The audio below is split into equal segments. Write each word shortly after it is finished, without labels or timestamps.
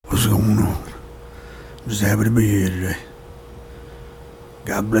What's going on? I'm just happy to be here today.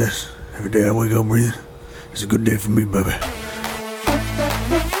 God bless. Every day I wake up breathing, it's a good day for me, baby.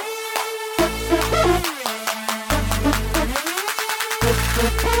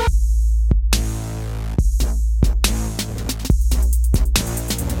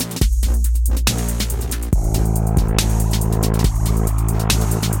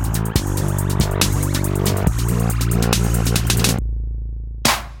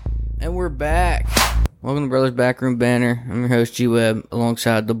 And we're back. Welcome to Brothers Backroom Banner. I'm your host, G-Web,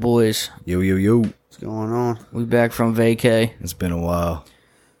 alongside the boys. Yo. What's going on? We back from vacay. It's been a while.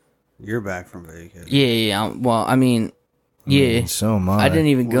 You're back from vacation. Yeah. Well, I mean, yeah. So am I. I didn't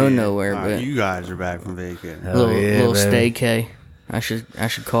even go Yeah. nowhere, All but right, you guys are back from vacation. Hell little baby. staycay. I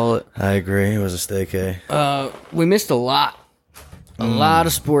should call it. I agree. It was a staycay. We missed a lot. A lot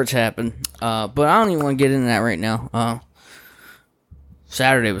of sports happened. But I don't even want to get into that right now.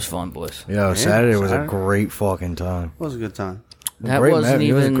 Saturday was fun, boys. Yo, Saturday was a Saturday? great fucking time. It was a good time. That Great wasn't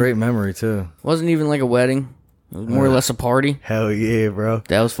it was a even great memory too. wasn't even like a wedding. It was more or less a party. Hell yeah, bro.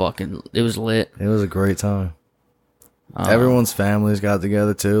 That was fucking. It was lit. It was a great time. Everyone's families got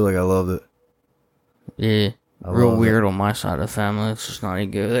together too. Like I loved it. Yeah. I Real love weird on my side of the family. Let's just not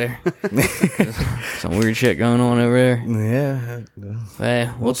even go there. Some weird shit going on over there. Yeah, Hey,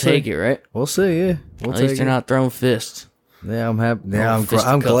 we'll take it, right? we'll see. Yeah, we'll At take least they're it. not throwing fists. Yeah, I'm happy. Yeah, Oh, I'm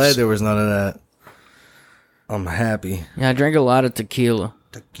fisticuffs. glad there was none of that. I'm happy. Yeah, I drank a lot of tequila.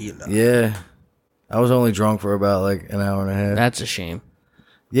 Tequila. Yeah, I was only drunk for about like an hour and a half. That's a shame.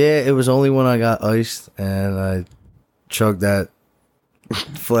 Yeah, it was only when I got iced and I chugged that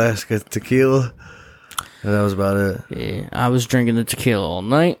flask of tequila. And that was about it. Yeah, I was drinking the tequila all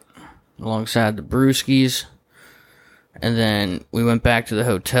night alongside the brewskis. And then we went back to the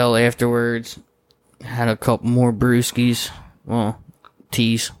hotel afterwards. Had a couple more brewskis. Well,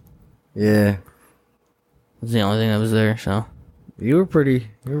 teas. Yeah, Was the only thing that was there, so. you were pretty.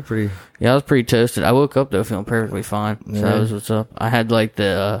 Yeah, I was pretty toasted. I woke up, though, feeling perfectly fine. So Yeah. that was what's up. I had, like,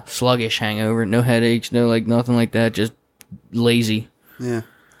 the sluggish hangover. No headaches, no, like, nothing like that. Just lazy. Yeah.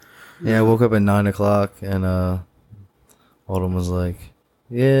 Yeah, I woke up at 9 o'clock and Autumn was like,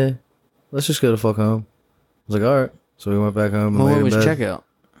 "Yeah, let's just go the fuck home." I was like, "All right." So we went back home and Well, laid when in was bed. checkout?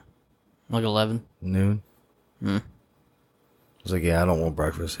 Like 11? Noon. Hmm. I was like, "Yeah, I don't want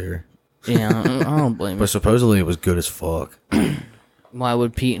breakfast here." Yeah, I don't blame But you. supposedly it was good as fuck. Why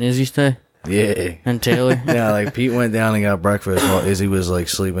would Pete and Izzy stay? Yeah. And Taylor? Yeah, like Pete went down and got breakfast while Izzy was like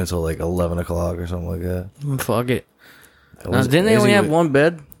sleeping until like 11 o'clock or something like that. Fuck it. It Now, was- didn't they only Izzy have was- one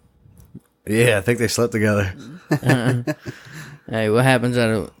bed? Yeah, I think they slept together. Hey, what happens at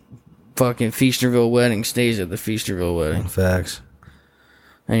a fucking Feasterville wedding stays at the Feasterville wedding. Facts.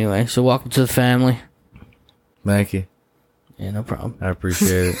 Anyway, so welcome to the family. Thank you. Yeah, no problem. I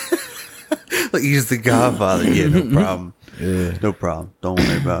appreciate it. Like, he's the godfather. Yeah, no problem. Yeah. No problem. Don't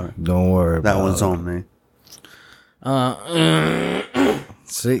worry about it. Don't worry That about one's it. on me.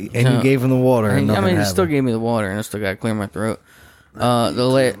 See, and you gave him the water. I And mean, nothing he still happened. gave me the water, and I still got to clear my throat.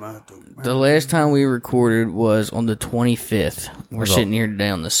 The last time we recorded was on the 25th. We're sitting here today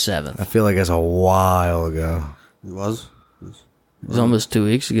on the 7th. I feel like that's a while ago. It was? It was almost 2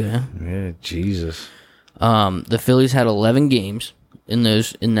 weeks ago. Yeah, Jesus. The Phillies had 11 games in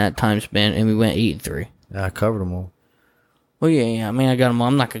that time span, and we went 8-3. Yeah, I covered them all. Well, yeah. I mean, I got them.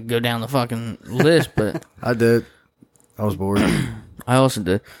 I'm not gonna go down the fucking list, but I did. I was bored. I also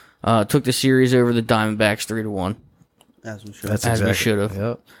did. Took the series over the Diamondbacks 3-1. As we should. That's As we exactly. should've.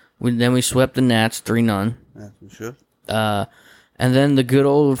 Yep. Then we swept the Nats 3-0. As we should. And then the good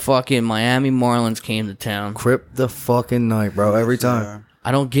old fucking Miami Marlins came to town. Crip the fucking night, bro. Every time.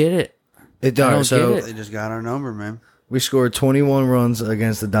 I don't get it. It I don't does. So get They just got our number, man. we scored 21 runs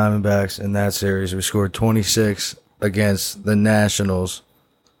against the Diamondbacks in that series. We scored 26 against the Nationals.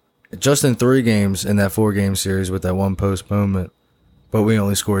 Just in 3 games in that 4-game series with that one postponement. But we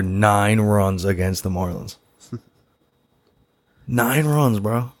only scored 9 runs against the Marlins. 9 runs,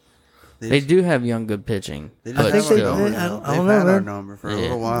 bro. They do have young, good pitching. They But just think have they our did. number. I don't They've know, had our man. number for a Yeah.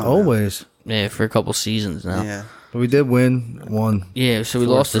 little while. Always. Yeah, for a couple seasons now. Now. Yeah. But we did win one. Yeah, so we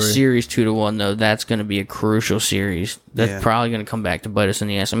lost the 4-3. series 2-1, though. That's going to be a crucial series. That's Yeah. probably going to come back to bite us in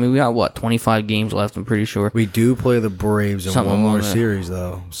the ass. I mean, we got, 25 games left, I'm pretty sure. We do play the Braves in Something one more along that. series,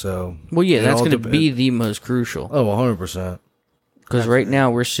 though. So Well, yeah, it that's all going to dep- be the most crucial. Oh, 100%. Because right now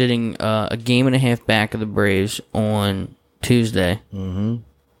we're sitting a game and a half back of the Braves on Tuesday. Mm-hmm.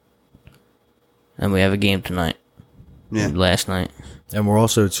 And we have a game tonight. Yeah. Last night. And we're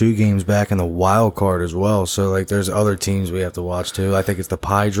also 2 games back in the wild card as well. So, like, there's other teams we have to watch, too. I think it's the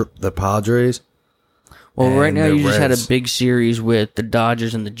Padres. Well, and right now the you just had a Reds. big series with the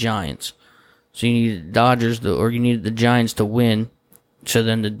Dodgers and the Giants. So you needed the Dodgers or you needed the Giants to win. So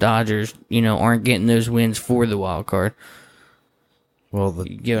then the Dodgers, aren't getting those wins for the wild card. Well,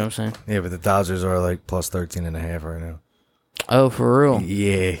 You get what I'm saying? yeah, but the Dodgers are like plus 13.5 right now. Oh, for real?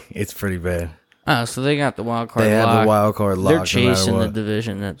 Yeah, it's pretty bad. Oh, so they got the wild card They have locked. the wild card locked. They're chasing no the matter what.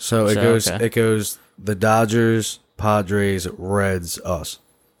 division. So it goes. Okay. It goes. The Dodgers, Padres, Reds, us.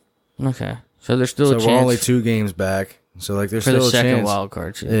 Okay. So there's still So a chance we're only 2 games back. So like, there's for still the a second chance. wild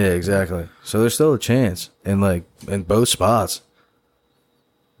card. Too. Yeah, exactly. So there's still a chance in both spots.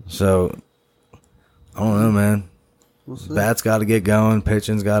 So I don't know, man. We'll see. Bat's got to get going.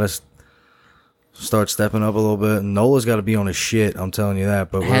 Pitching's got to start stepping up a little bit. Nola's got to be on his shit. I'm telling you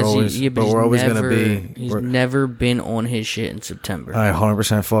that. But Has we're always, he, yeah, but he's we're always never, gonna be. He's never been on his shit in September. I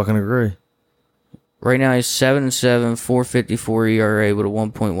 100% fucking agree. Right now he's 7-7, 4.54 ERA with a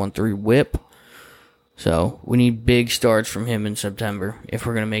 1.13 WHIP. So we need big starts from him in September if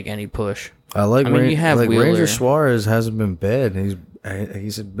we're gonna make any push. I like. you have Wheeler. Ranger Suarez hasn't been bad.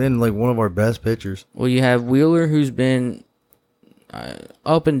 He's been like one of our best pitchers. Well, you have Wheeler, who's been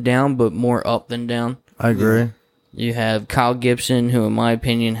up and down, but more up than down. I agree. You have Kyle Gibson, who, in my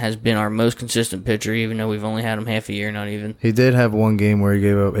opinion, has been our most consistent pitcher, even though we've only had him half a year, not even. He did have one game where he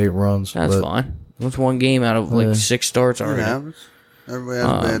gave up 8 runs. That's but, fine. That's one game out of like 6 starts It already. happens. Everybody has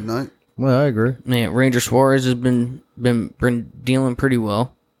a bad night. Well, I agree. Man, Ranger Suarez has been dealing pretty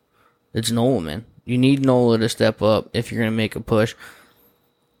well. It's Nola, man. You need Nola to step up if you're going to make a push.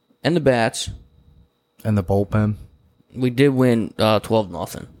 And the bats. And the bullpen. We did win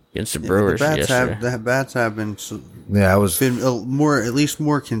 12-0 against the Brewers yesterday. The bats have been Yeah, I was. at least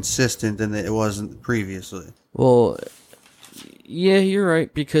more consistent than it was previously. Well, yeah, you're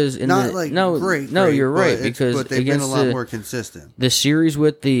right because great. You're right because but they've been a lot more consistent. The series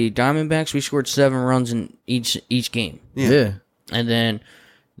with the Diamondbacks, we scored 7 runs in each game, Yeah. and then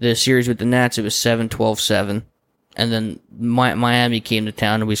the series with the Nats, it was 7-12-7, and then Miami came to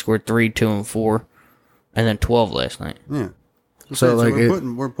town and we scored 3, 2, and 4, and then 12 last night. Yeah. So like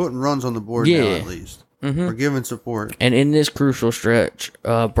we're putting runs on the board now at least. Mm-hmm. We're giving support. And in this crucial stretch,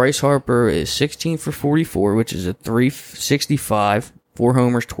 Bryce Harper is 16 for 44, which is a 365, 4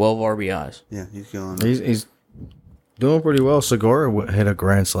 homers, 12 RBIs. Yeah, he's going. He's doing pretty well. Segura hit a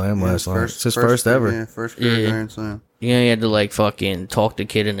grand slam last night. It's his first ever. Yeah, first career grand slam. Yeah, he had to fucking talk the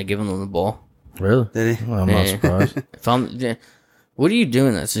kid into giving him the ball. Really? Did he? Well, I'm not surprised. What do you do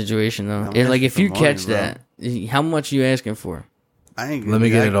in that situation though? I'm And asking if for you money, catch bro. that, how much are you asking for? I ain't Let me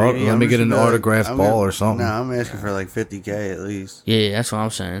get an autographed I'm ball or something. No, I'm asking for like $50K at least. Yeah, that's what I'm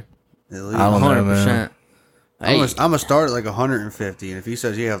saying. At least. I don't know, 100%. man. Hey, I'm gonna start at like 150, and if he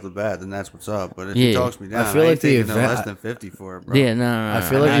says yeah off the bat, then that's what's up. But if he Yeah. talks me down, I feel ain't like the taking no event- less than 50 for it, bro. yeah, no. I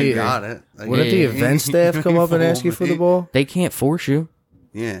feel like I he- got it. Like, Wouldn't the Yeah. event staff come up and ask you for the ball? They can't force you.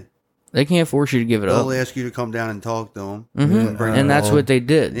 Yeah, They can't force you to give it up. they'll ask you to come down and talk to him. Mhm. Yeah, And that's what they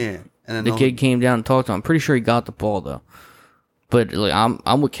did. Yeah, and then The kid came down and talked to him. I'm pretty sure he got the ball though. But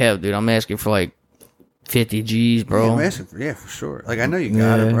I'm with Kev, dude. I'm asking for like 50 G's, bro. Yeah, I'm asking for sure. Like I know you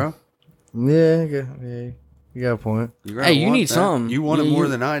got it, bro. Yeah. You got a point. Hey, you need something. You want it more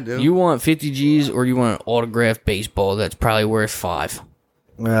than I do. You want 50 G's or you want an autographed baseball that's probably worth 5.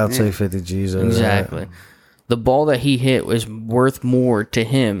 Well, I'll take 50 G's. Out Exactly. The ball that he hit was worth more to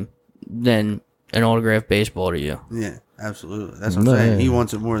him than an autographed baseball to you. Yeah, absolutely. That's what I'm saying. He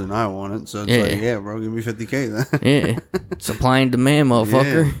wants it more than I want it, so it's like, yeah, bro, give me $50K then. Yeah. Supply and demand,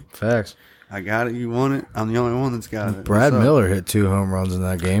 motherfucker. Yeah. Facts. I got it. You want it. I'm the only one that's got it. Brad What's up? Miller hit 2 home runs in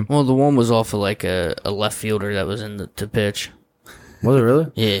that game. Well, the one was off of like a left fielder that was in to pitch. Was it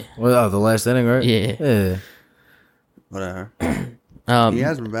really? Yeah. Well, the last inning, right? Yeah. Yeah. Whatever. Um, He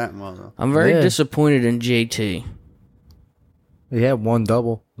has been batting well though. I'm very Yeah. disappointed in JT. He had 1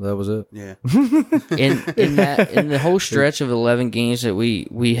 double. That was it. Yeah. In the whole stretch of 11 games that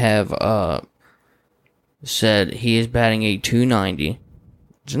we have said he is batting a 290.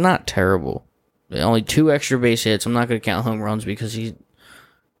 It's not terrible. Only 2 extra base hits. I'm not going to count home runs because he's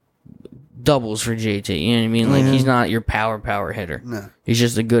doubles for JT. You know what I mean? Like he's not your power hitter. No. He's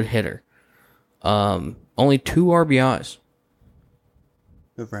just a good hitter. Only 2 RBIs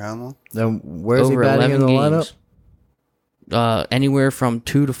Good for how long? Then where's he over batting 11 in the games. lineup? Anywhere from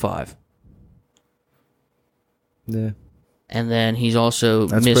 2 to 5. Yeah. And then he's also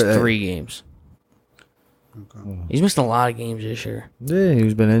That's missed pretty- 3 games. Okay. He's missed a lot of games this year. Yeah,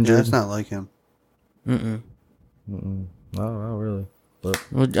 he's been Yeah, injured. that's not like him. Mm-mm. No, not really. But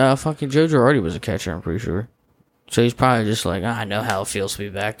Well, fucking Joe Girardi was a catcher, I'm pretty sure. So he's probably just like, I know how it feels to be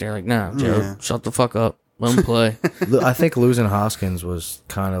back there. Like, no, Joe, Yeah. shut the fuck up. Let him play. I think losing Hoskins was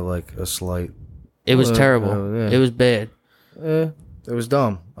kind of like a slight. It was terrible. Yeah. It was bad. It was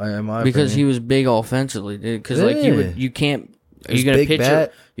dumb. In my Because opinion. he was big offensively, dude. Because like you can't. Are you gonna big pitch?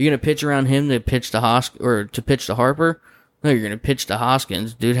 bat. You're gonna pitch around him to pitch to or to pitch to Harper? No, you're gonna pitch to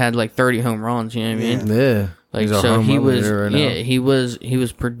Hoskins. Dude had like 30 home runs. You know what I mean? Yeah. Like He's a so home he run was. leader right Yeah, now. he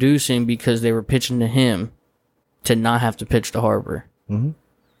was producing because they were pitching to him to not have to pitch to Harper. Mhm.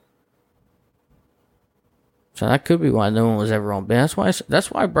 So that could be why no one was ever on base.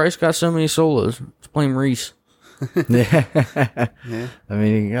 That's why Bryce got so many solos. Let's blame Reese. Yeah. Yeah. I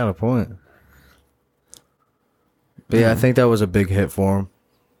mean, he got a point. But yeah, I think that was a big hit for him,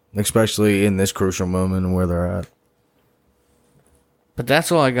 especially in this crucial moment and where they're at. But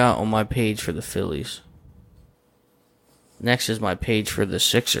that's all I got on my page for the Phillies. Next is my page for the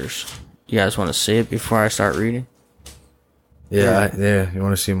Sixers. You guys want to see it before I start reading? Yeah, yeah. You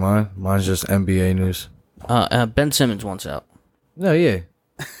want to see mine? Mine's just NBA news. Ben Simmons wants out. No, yeah.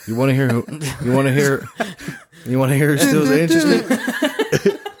 You want to hear who? You want to hear? You want to hear who still interested?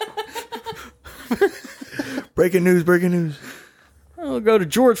 Breaking news! Breaking news! I'll go to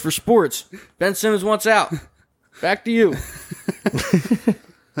George for sports. Ben Simmons wants out. Back to you.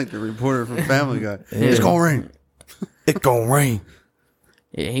 Like the reporter from Family Guy. Yeah. It's gonna rain. It's gonna rain.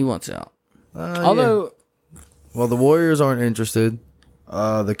 Yeah, he wants out. Although, Well, the Warriors aren't interested.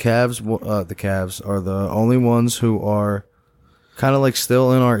 The Cavs are the only ones who are kind of like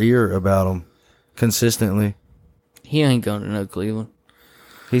still in our ear about him consistently. he ain't going to no Cleveland.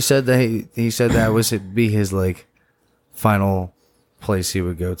 He said that he said that would be his like final place he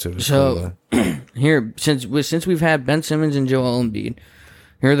would go to. So here, since we've had Ben Simmons and Joel Embiid,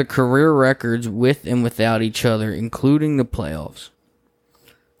 here are the career records with and without each other, including the playoffs.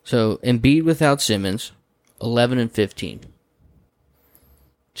 So Embiid without Simmons, 11-15.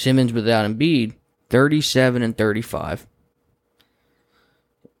 Simmons without Embiid, 37-35.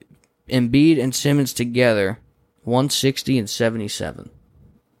 Embiid and Simmons together, 160-77.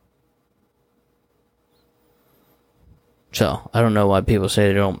 So I don't know why people say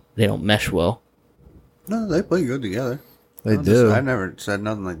they don't mesh well. No, they play good together. they do. I never said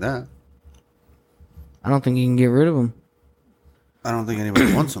nothing like that. I don't think you can get rid of them. I don't think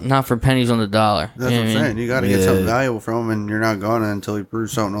anybody wants him. Not for pennies on the dollar. That's You what know I'm I mean? saying. You got to get Yeah. something valuable from him, and you're not going to until he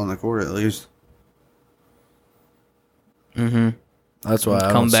proves something on the court, at least. That's why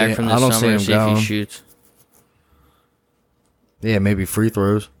I Come don't back see, from I the don't summer see and him see if going. he shoots. Yeah, maybe free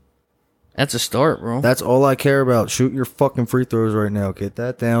throws. That's a start, bro. That's all I care about. Shoot your fucking free throws right now. Get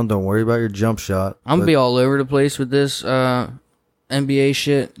that down. Don't worry about your jump shot. I'm gonna be all over the place with this NBA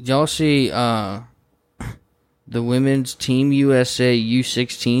shit. Y'all see the women's team USA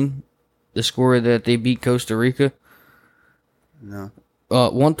U16, the score that they beat Costa Rica? No.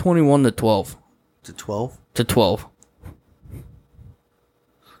 121-12. To 12? To 12.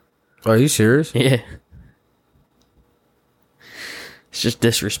 Are you serious? Yeah. It's just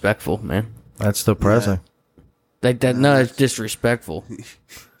disrespectful, man. That's depressing. Like that. No, it's disrespectful.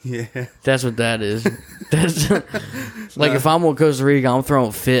 Yeah. That's what that is. That's like if I'm on Costa Rica, I'm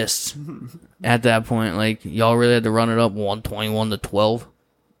throwing fists at that point. Like y'all really had to run it up 121-12.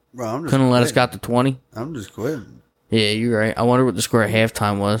 Bro, I'm just Couldn't let us quitting. got to 20. I'm just quitting. Yeah, you're right. I wonder what the score at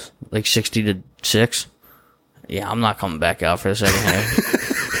halftime was. Like 60-6. Yeah, I'm not coming back out for the second half.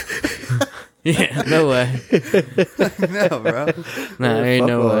 Yeah, no way. No, bro. No, there ain't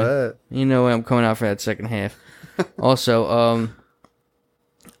no all way. that. You know way I'm coming out for that second half. Also,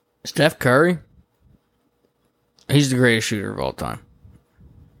 Steph Curry, he's the greatest shooter of all time.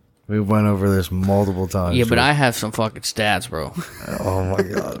 We went over this multiple times. Yeah, but I have some fucking stats, bro. Oh my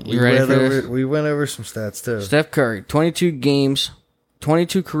god. You ready for this? We went over some stats too. Steph Curry, 22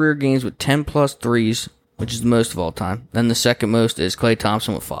 career games with 10 plus threes, which is the most of all time. Then the second most is Klay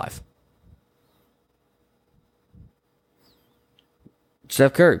Thompson with 5.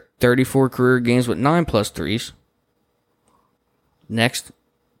 Steph Curry, 34 career games with 9 plus threes. Next,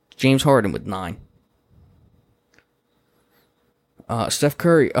 James Harden with 9. Steph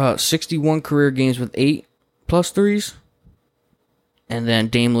Curry, 61 career games with 8 plus threes. And then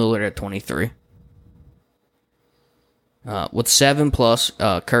Dame Lillard at 23. With 7 plus,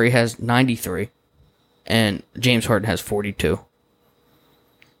 Curry has 93. And James Harden has 42.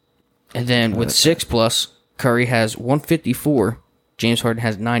 And then with 6 plus, Curry has 154. James Harden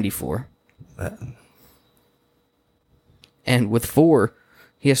has 94. And with 4,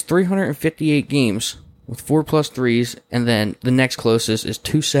 he has 358 games with 4 plus threes. And then the next closest is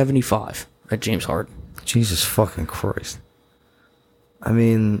 275 at James Harden. Jesus fucking Christ. I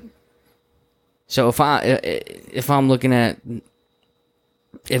mean, So if I'm looking at,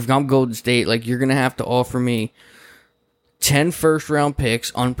 if I'm Golden State, like you're gonna have to offer me 10 first round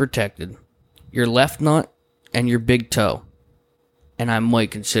picks unprotected, your left nut, and your big toe. And I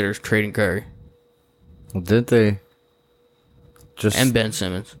might consider trading Curry. Well, did they? And Ben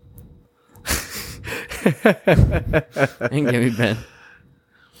Simmons. And give me Ben.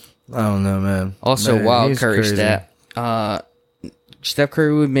 I don't know, man. Also, Man, wild he's Curry crazy. stat. Steph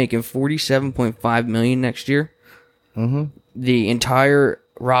Curry will be making $47.5 million next year. Mm-hmm. The entire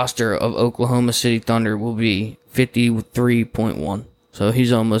roster of Oklahoma City Thunder will be 53.1. So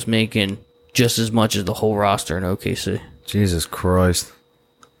he's almost making just as much as the whole roster in OKC. Jesus Christ.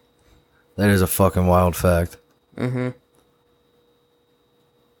 That is a fucking wild fact. Mm-hmm.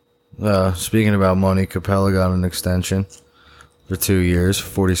 Speaking about money, Capella got an extension for 2 years,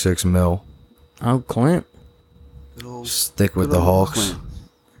 46 mil. Oh, Clint. Stick with the Hawks.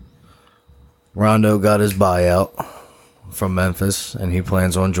 Rondo got his buyout from Memphis, and he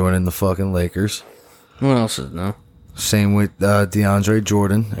plans on joining the fucking Lakers. What else is new? Same with DeAndre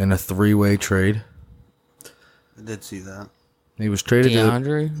Jordan in a 3-way trade. I did see that. He was traded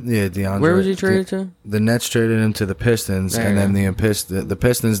DeAndre? DeAndre. Where was he traded to? The Nets traded him to the Pistons, There and you then the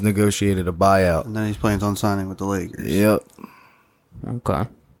Pistons negotiated a buyout. And then he's plans on signing with the Lakers. Yep. Okay.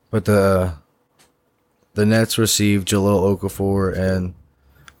 But the Nets received Jahlil Okafor, and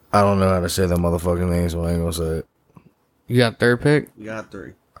I don't know how to say that motherfucking name, so I ain't gonna say it. You got third pick? We got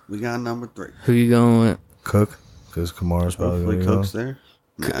 3. We got number 3. Who you going with? Cook, because Kamara's probably Hopefully gonna Cook's go. there.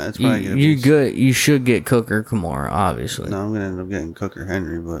 Nah, it's You, probably gonna you be. good. You should get Cook or Kamara, obviously. No, I'm gonna end up getting Cook or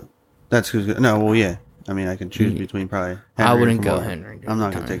Henry, but that's who's good. No, well, yeah. I mean, I can choose between probably. Henry I or wouldn't go Kamara. Henry. I'm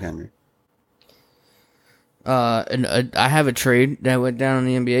not gonna Time. take Henry. And I have a trade that went down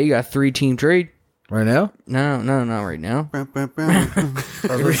in the NBA. You got a 3-team trade. Right now? No, not right now. I was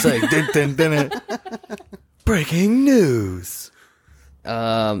gonna say, breaking news.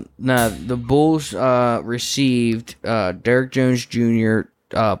 No, the Bulls received Derek Jones Jr.,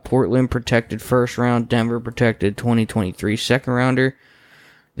 Portland protected first round, Denver protected 2023 second rounder.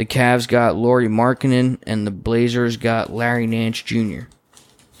 The Cavs got Lauri Markkanen, and the Blazers got Larry Nance Jr.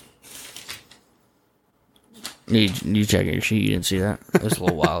 You checking your sheet? You didn't see that? It was a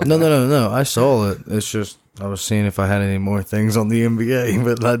little while ago. No. I saw it. It's just I was seeing if I had any more things on the NBA,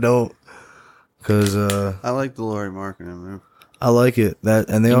 but I don't. Because I like the Lauri Markkanen move. I like it. That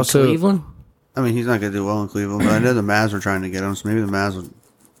and they In also Cleveland? I mean, he's not gonna do well in Cleveland, but I know the Mavs were trying to get him, so maybe the Mavs would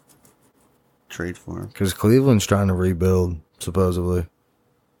trade for him. because Cleveland's trying to rebuild supposedly.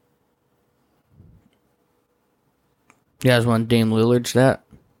 You guys want Dame Lillard stat?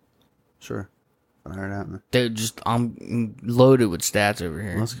 Sure. Fire it at me. Dude, I'm loaded with stats over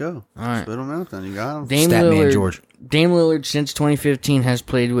here. Let's go. All right. Spit them out then. You got them. Dame Stat man, Lillard, George. Dame Lillard since 2015 has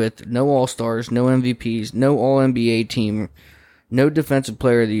played with no All-Stars, no MVPs, no All-NBA team, no Defensive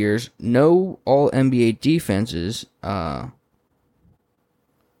Player of the Years, no All-NBA defenses, no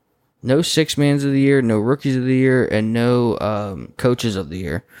Six-Mans of the Year, no Rookies of the Year, and no Coaches of the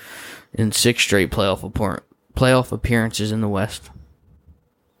Year in 6 straight playoff appearances in the West.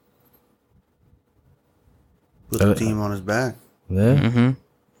 Put the team on his back. Yeah, Mm-hmm.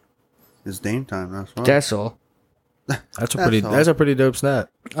 It's Dame time. That's why. That's all. that's all. a pretty dope stat.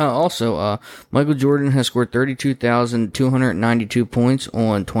 Also, Michael Jordan has scored 32,292 points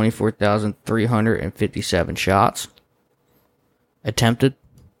on 24,357 shots. Attempted,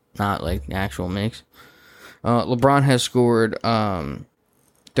 not like actual makes. LeBron has scored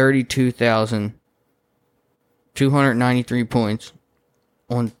 32,293 points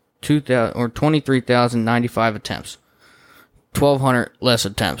on 23,095 attempts. 1,200 less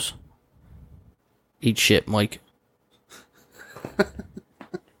attempts. Eat shit, Mike.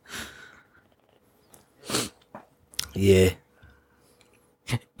 Yeah.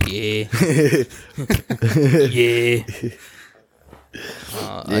 Yeah. Yeah.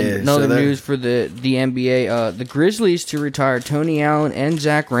 Another news for the NBA. The Grizzlies to retire Tony Allen and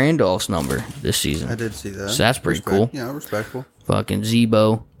Zach Randolph's number this season. I did see that. So that's pretty cool. Yeah, respectful. Fucking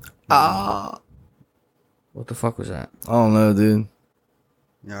Zebo. What the fuck was that? I don't know, dude.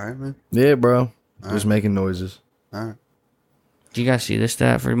 You all right, man? Yeah, bro. Just making noises. All right. Do you guys see this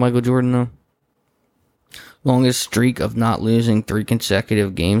stat for Michael Jordan, though? Longest streak of not losing 3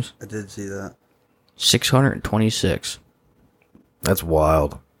 consecutive games. I did see that. 626. That's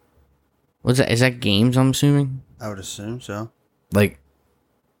wild. What's that? Is that games, I'm assuming? I would assume so. Like,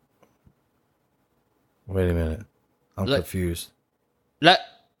 wait a minute. I'm Like- confused. What?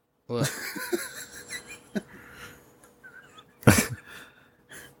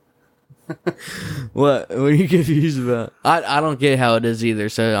 What are you confused about? I don't get how it is either,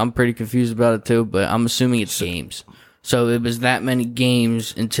 so I'm pretty confused about it too, but I'm assuming it's games. So it was that many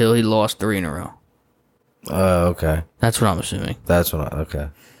games until he lost 3 in a row. Okay. That's what I'm assuming. That's what okay.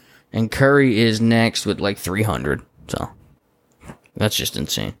 And Curry is next with like 300. So that's just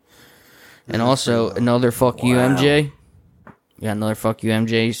insane. And also another fuck you, MJ. Yeah, another fuck you,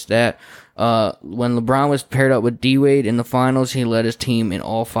 MJ stat. When LeBron was paired up with D-Wade in the finals, he led his team in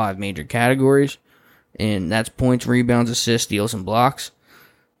all 5 major categories. And that's points, rebounds, assists, steals, and blocks.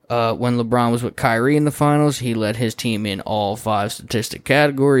 When LeBron was with Kyrie in the finals, he led his team in all 5 statistic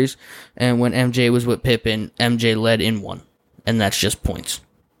categories. And when MJ was with Pippen, MJ led in 1. And that's just points.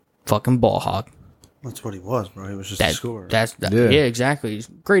 Fucking ball hog. That's what he was, bro. He was just a scorer. Yeah, exactly. He's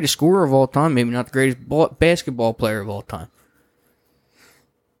the greatest scorer of all time. Maybe not the greatest basketball player of all time.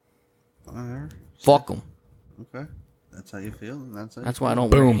 Fuck him. Okay. That's how you feel? That's why I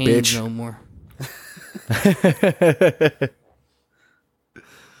don't wear Hanes no more.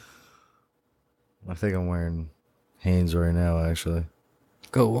 I think I'm wearing Hanes right now, actually.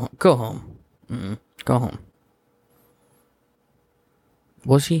 Go home. Go home.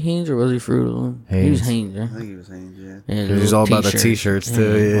 Was he Hanes or was he Fruit of the Loom? Hanes. He was Hanes, yeah. I think he was Hanes, yeah. Yeah, He's all about the t-shirts,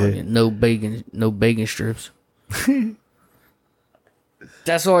 too, yeah. No bacon strips.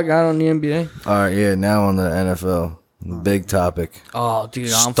 That's all I got on the NBA. All right, yeah, now on the NFL. The big topic. Oh,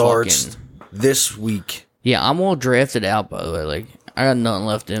 dude, I'm Starts fucking... this week. Yeah, I'm all drafted out, by the way. Like, I got nothing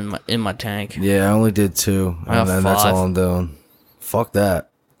left in my tank. Yeah, I only did 2, and then that's all I'm doing. Fuck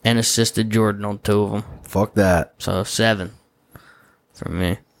that. And assisted Jordan on 2 of them. Fuck that. So 7 for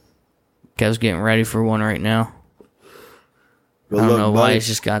me. Kev's getting ready for one right now. I don't know why he's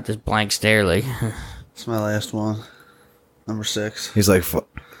just got this blank stare. Like, It's my last one. Number 6. He's like,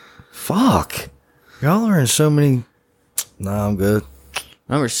 fuck. Y'all are in so many. Nah, I'm good.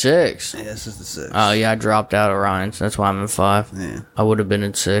 number 6. Yeah, this is the 6. Oh, yeah, I dropped out of Ryan's. That's why I'm in 5. Yeah. I would have been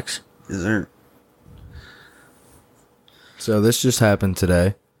in 6. Is there? So this just happened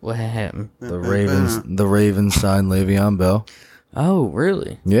today. What happened? The Ravens signed Le'Veon Bell. Oh,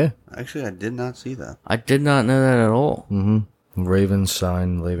 really? Yeah. Actually, I did not see that. I did not know that at all. Mm-hmm. Ravens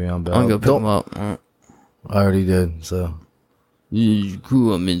signed Le'Veon Bell. I'm going to pick him up. I already did, so.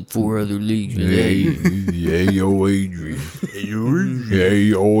 Cool, I'm in 4 other leagues. Yeah, yo, Adrian. Yeah,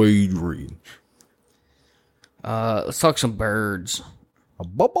 yo, Adrian. Let's talk some birds.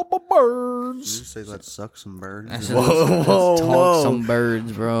 Birds. Did you say let's suck some birds? I said, let's talk some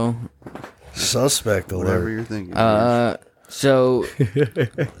birds, bro. Suspect alert. Whatever you're thinking. So,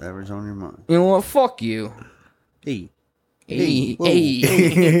 Whatever's on your mind. you know what? Fuck you. Hey. Hey, Whoa.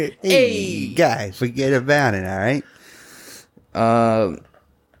 hey, Hey, guys, forget about it, all right?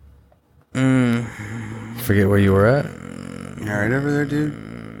 Forget where you were at? You all right over there, dude?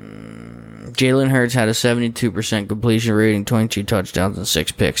 Jalen Hurts had a 72% completion rating, 22 touchdowns, and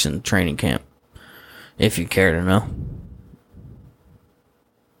 6 picks in training camp. If you care to know.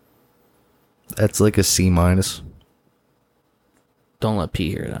 That's like a C minus. Don't let P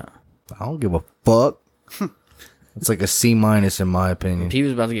hear that. I don't give a fuck. It's like a C minus in my opinion. P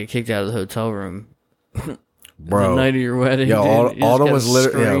was about to get kicked out of the hotel room. Bro. The night of your wedding. Yo, Autumn was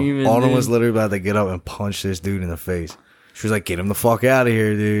literally about to get up and punch this dude in the face. She was like, "Get him the fuck out of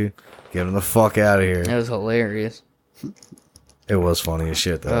here, dude. Get him the fuck out of here." That was hilarious. It was funny as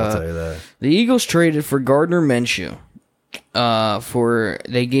shit, though, I'll tell you that. The Eagles traded for Gardner Minshew.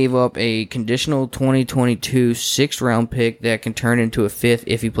 They gave up a conditional 2022 6th round pick that can turn into a 5th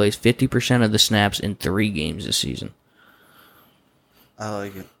if he plays 50% of the snaps in 3 games this season. I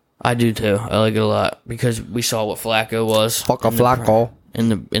like it. I do too. I like it a lot because we saw what Flacco was. Fuck a Flacco. In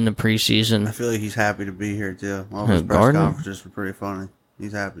the preseason. I feel like he's happy to be here, too. All his press Gardner? conferences were pretty funny.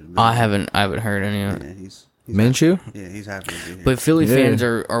 He's happy to be I here. haven't heard any of it. Yeah, he's Minshew? Yeah, he's happy to be here. But Philly Yeah. fans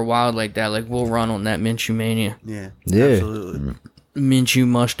are wild like that. Like, we'll run on that Minshew mania. Yeah, Yeah. absolutely. Minshew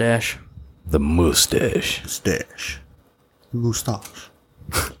mustache. The mustache. Stash. Mustache.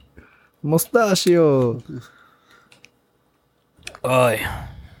 Mustachio. Oi.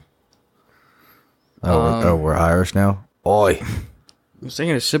 We're Irish now? Oi. I was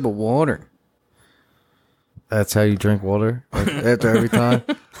taking a sip of water. That's how you drink water? After every time?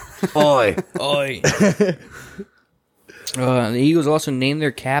 Oi. Oi. The Eagles also named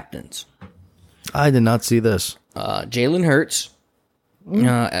their captains. I did not see this. Jalen Hurts.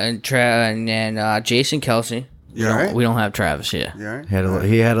 And Jason Kelsey. You all right? We don't have Travis yet. You all right?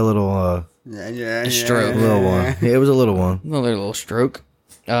 He had a little Stroke. little one. Yeah, it was a little one. Another little stroke.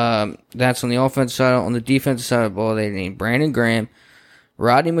 That's on the offensive side. On the defensive side of the ball, they named Brandon Graham,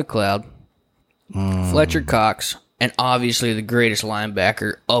 Rodney McLeod, Fletcher Cox, and obviously the greatest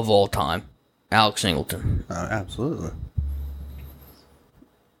linebacker of all time, Alex Singleton. Absolutely.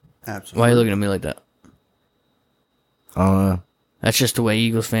 Absolutely. Why are you looking at me like that? I don't know. That's just the way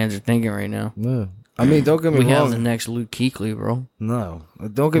Eagles fans are thinking right now. Yeah. I mean, don't get me We have wrong. the next Luke Kuechly, bro. No,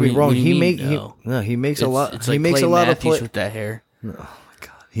 don't get me wrong. What do you mean, He makes a lot. It's He like makes Clay a lot of Matthews plays. with that hair.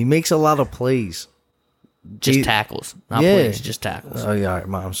 He makes a lot of plays. Just tackles, not plays. Just tackles. Oh yeah,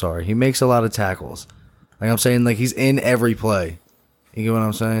 I'm sorry. He makes a lot of tackles. Like I'm saying, like he's in every play. You get what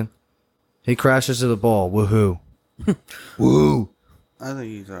I'm saying? He crashes to the ball. Woohoo! Woo! I think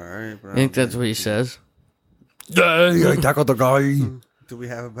he's alright. I think that's what he says. Yeah, I tackled the guy. Do we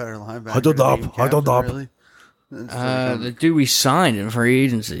have a better linebacker? I don't know. than I don't know. Really? The dude we signed in free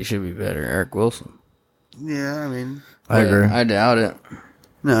agency should be better, Eric Wilson. Yeah, I mean, I agree. I doubt it.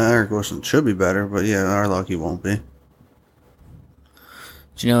 no, Eric Wilson should be better, but yeah, our luck he won't be.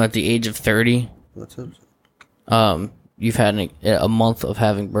 Do you know at the age of 30, What's up? you've had a month of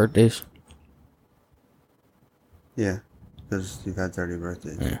having birthdays? Yeah, because you've had 30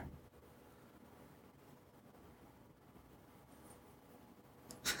 birthdays. Yeah.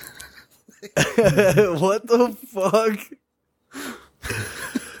 What the fuck?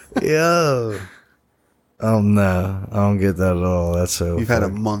 Yo. Oh no, I don't get that at all. That's so. You've had a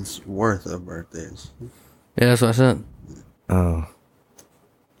month's worth of birthdays. Yeah, that's what I said. Oh,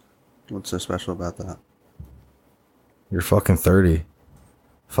 What's so special about that? you're fucking 30.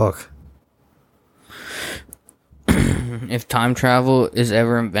 Fuck. If time travel is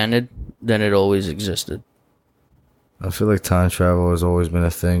ever invented, then it always existed. I feel like time travel has always been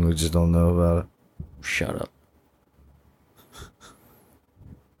a thing. We just don't know about it. Shut up.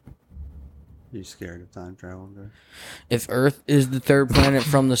 You scared of time travel, bro? If Earth is the third planet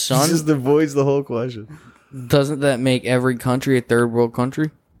from the sun, just avoids the whole question. doesn't that make every country a third world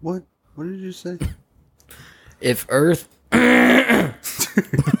country? What? What did you say? If Earth...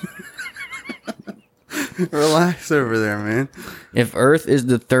 Relax over there, man. If Earth is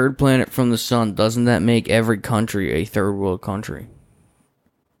the third planet from the sun, doesn't that make every country a third world country?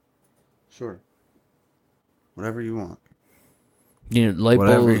 Sure. Whatever you want. You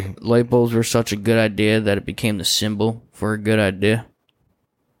know, light bulbs were such a good idea that it became the symbol for a good idea.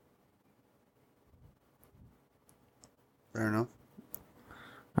 Fair enough.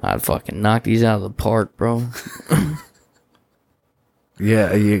 I'd fucking knock these out of the park, bro.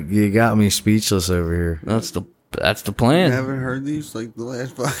 Yeah, you got me speechless over here. That's the You plan. haven't heard these like the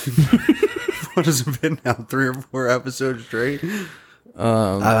last fucking what has it been now? 3 or 4 episodes straight?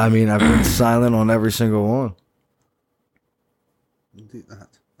 I mean, I've been silent on every single one.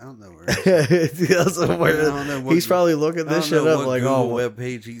 I don't know where He's probably looking this shit up like, Google oh, web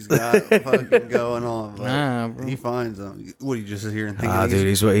page he's got fucking going on. But Nah, bro. he finds them. What do you just sit here and think? ah, dude,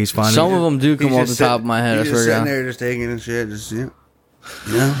 he's finding. Some of them do come off the top of my head, I He's swear just to sitting God. there, just taking and shit. Just you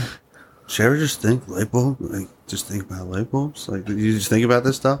know. Did you ever just think light bulb? Like, just think about light bulbs? Like, did you just think about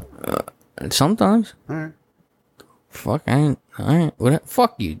this stuff? Sometimes. All right. Fuck, I ain't. What?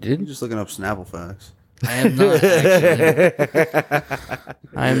 Fuck you, You're dude. just looking up Snapple facts. I am not, actually.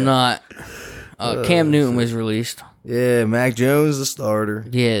 I am not. Cam Newton was released. Yeah, Mac Jones, the starter.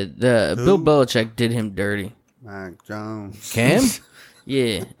 Yeah, Bill Belichick did him dirty. Mac Jones. Cam?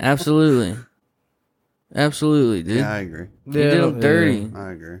 Yeah, absolutely. Absolutely, dude. Yeah, I agree. He did him dirty.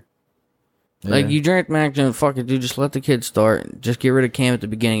 I agree. Like, you draft Mac Jones, fuck it, dude. Just let the kid start. Just get rid of Cam at the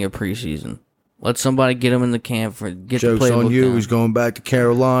beginning of preseason. Let somebody get him in the camp for get Joke's the playbook on you. down. He's going back to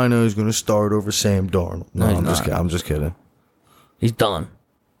Carolina. He's going to start over Sam Darnold. No, No, he's I'm not. just kidding. He's done.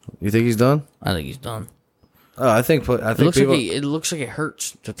 You think he's done? I think he's done. Oh, I think It looks like it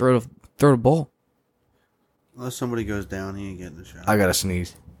hurts to throw the ball. Unless somebody goes down, he ain't getting the shot. I got to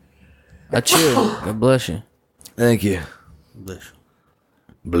sneeze. That's you. God bless you. Thank you. Bliss.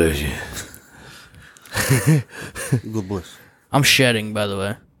 Bless you. Good bliss. I'm shedding, by the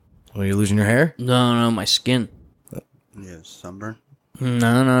way. Are you losing your hair? No, my skin. Yeah, sunburn.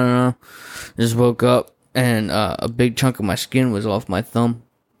 No. Just woke up and a big chunk of my skin was off my thumb.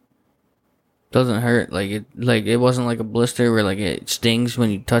 Doesn't hurt. Like it wasn't like a blister where like it stings when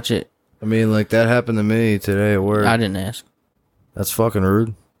you touch it. I mean, like, that happened to me today at work. I didn't ask. That's fucking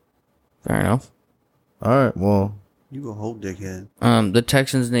rude. Fair enough. All right, well, You a whole dickhead. The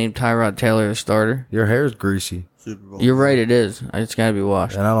Texans named Tyrod Taylor a starter. your hair's greasy. Super Bowl. You're right, it is. It's gotta be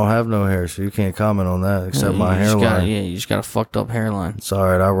washed. And I don't have no hair, so you can't comment on that except my You just hairline. you just got a fucked up hairline. It's all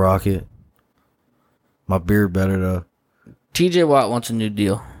right. I rock it. My beard better, though. TJ Watt wants a new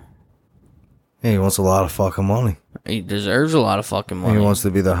deal. He wants a lot of fucking money. He deserves a lot of fucking money. He wants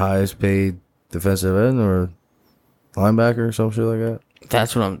to be the highest paid defensive end or linebacker or some shit like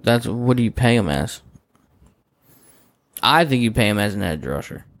that. What do you pay him as? I think you pay him as an edge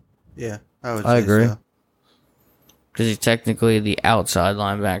rusher. Yeah, I say agree. so. Because he's technically the outside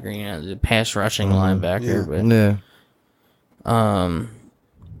linebacker, the pass rushing linebacker. Yeah. But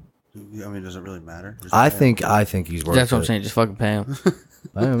I mean, does it really matter? I think he's worth That's what I'm it. saying. Just fucking pay him.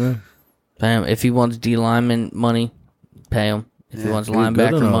 I don't know. Pay him. If he wants D lineman money, pay him. If he wants he was good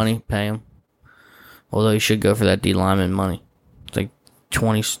linebacker enough. money, pay him. Although he should go for that D lineman money. It's like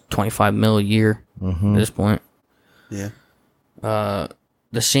 25 mil a year at this point. Yeah.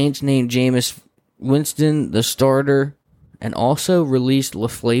 The Saints named Jameis Winston the starter and also released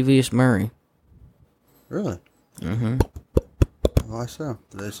LaFlavius Murray. Really? Mm-hmm. Why so?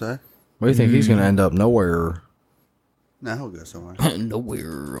 Did they say? What do you think he's going to end up? Nowhere. Nah, he'll go somewhere.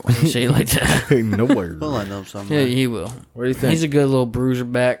 Nowhere. Why you say it like that? Nowhere. He'll end up somewhere. Yeah, he will. What do you think? He's a good little bruiser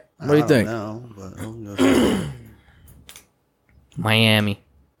back. What do you think? No, but he'll go somewhere. Miami.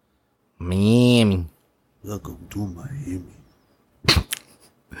 Miami. Welcome to Miami.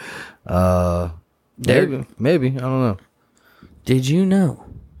 Maybe. I don't know. Did you know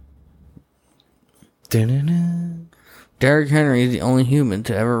Derrick Henry is the only human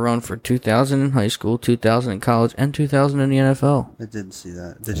to ever run for 2,000 in high school, 2,000 in college, and 2,000 in the NFL? I didn't see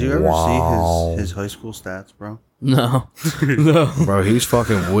that. Did you ever see his high school stats, bro? No. No. Bro, he's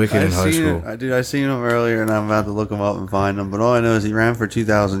fucking wicked in high school. I seen him earlier, and I'm about to look him up and find him. But all I know is he ran for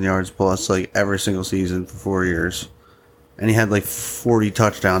 2,000 yards plus like every single season for 4 years, and he had like 40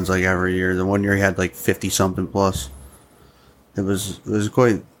 touchdowns like every year. The one year he had like 50 something plus. It was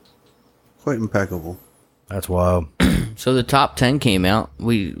quite impeccable. That's wild. So the top 10 came out.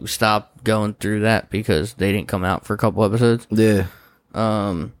 We stopped going through that because they didn't come out for a couple episodes. Yeah.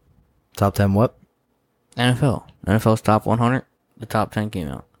 Top 10 what? NFL's top 100. The top 10 came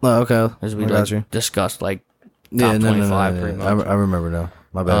out. Oh, okay. As we I got you. discussed, like, top 25 pretty much. I remember now.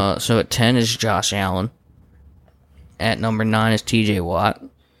 My bad. So at 10 is Josh Allen. At number 9 is TJ Watt.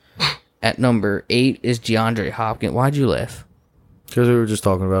 At number 8 is DeAndre Hopkins. Why'd you laugh? Because we were just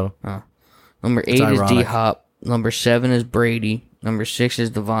talking about him. Number 8 is ironic. D-Hop. Number 7 is Brady. Number 6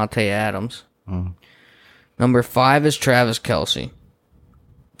 is Devontae Adams. Number 5 is Travis Kelce.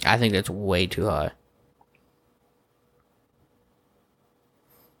 I think that's way too high.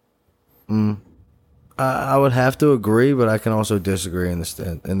 I would have to agree, but I can also disagree in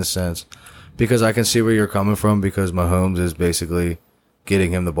the sense. Because I can see where you're coming from because Mahomes is basically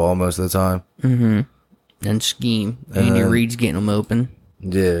getting him the ball most of the time. And scheme. Andy Reid's getting them open.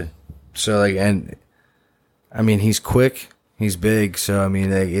 Yeah. So, like, and I mean, he's quick, he's big, so I mean,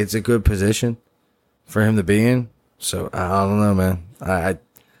 like, it's a good position for him to be in. So, I don't know, man.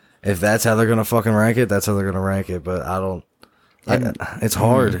 If that's how they're gonna fucking rank it, that's how they're gonna rank it. But I don't. It's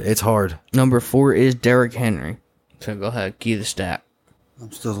hard. It's hard. Number 4 is Derrick Henry. So go ahead, key the stat.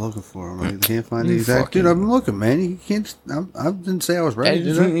 I'm still looking for him. I can't find the exact. Dude, I've been looking, man. You can't. I didn't say I was right,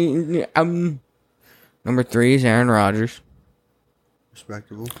 did I? Number 3 is Aaron Rodgers.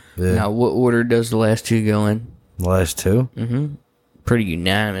 Respectable. Yeah. Now, what order does the last two go in? The last two. Pretty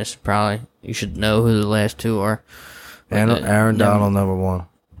unanimous, probably. You should know who the last two are. And Aaron Donald, number 1.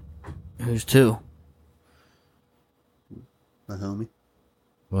 Who's 2? My homie.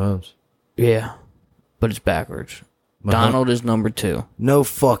 Mahomes. Yeah, but it's backwards. Donald is number 2. No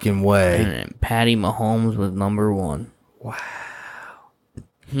fucking way. And then Patty Mahomes was number 1. Wow.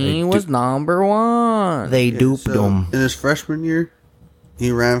 He was number 1. They duped him. In his freshman year,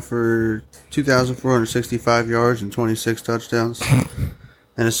 he ran for 2,465 yards and 26 touchdowns.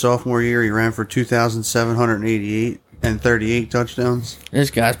 In his sophomore year, he ran for 2,788 and 38 touchdowns. This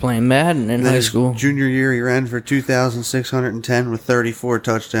guy's playing Madden in high His school. junior year, he ran for 2,610 with 34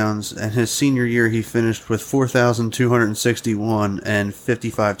 touchdowns. And his senior year, he finished with 4,261 and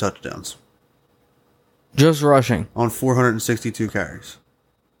 55 touchdowns. Just rushing. On 462 carries.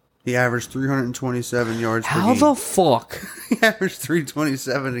 He averaged 327 yards per game. How the fuck? He averaged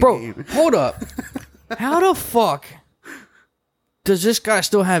 327 a Bro, game. hold up. How the fuck does this guy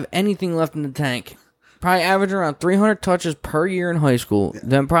still have anything left in the tank? Probably averaging around 300 touches per year in high school,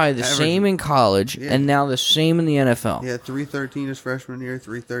 then probably the same in college, and now the same in the NFL. Yeah, 313 his freshman year,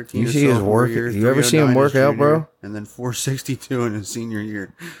 313 You his see his sophomore work? year, You ever see him 309 work his out, junior, bro? And then 462 in his senior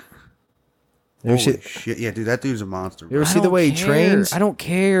year. You ever Holy see? shit. Yeah, dude, that dude's a monster. You ever Bro. see the way he care. trains? I don't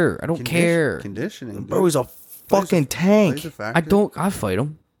care. I don't care. Conditioning. Dude. Bro, he's a fucking tank. Plays a factor. I fight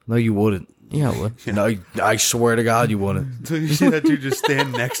him. No, you wouldn't. Yeah, I would. No, I swear to God, you wouldn't. So you see that dude just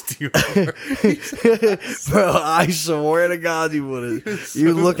stand next to you. Bro, I swear to God, you wouldn't.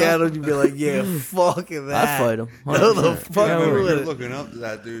 You look at him, you'd be like, yeah, fuck that. I'd fight him. No, the fuck I you remember you wouldn't. looking up to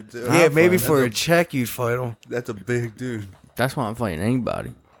that dude, too. Yeah, maybe for a check, you'd fight him. That's a big dude. That's why I'm fighting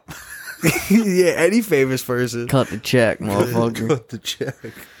anybody. Yeah, any famous person. Cut the check, motherfucker. Cut the check.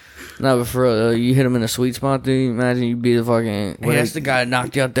 No, but for real, you hit him in a sweet spot, dude. Imagine you be the fucking. Hey, that's the guy that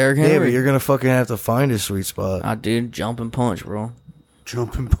knocked you out, Derrick Henry. Yeah, but you're gonna fucking have to find his sweet spot. I did jump and punch, bro.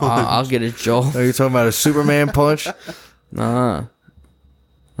 Jumping punch. I'll get his jaw. Are you talking about a Superman punch? Nah,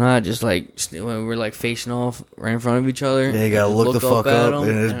 just like when we're like facing off right in front of each other. Yeah, you gotta look the fuck at up him,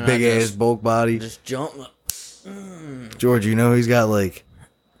 in his and big I ass bulk body. Just jump. George, you know he's got like,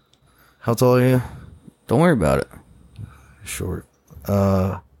 how tall are you? Don't worry about it. Short.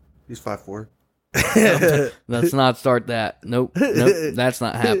 He's 5'4". Let's not start that. Nope. That's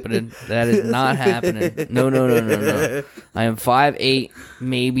not happening. That is not happening. No. I am 5'8",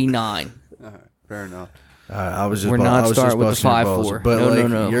 maybe 9. All right, fair enough. I was just. We're not starting with the 5'4". But No, like,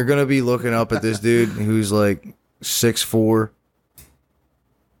 no. you're gonna be looking up at this dude who's like 6'4"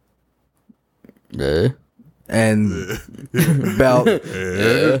 and about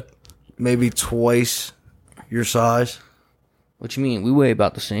maybe twice your size. What you mean? We weigh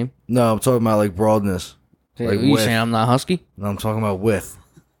about the same. No, I'm talking about like broadness. Like, you width. saying I'm not husky? No, I'm talking about width.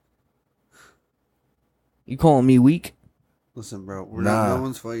 You calling me weak? Listen, bro. Nah. No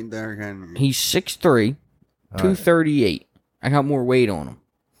one's fighting Derrick Henry. He's 6'3", 238. I got more weight on him.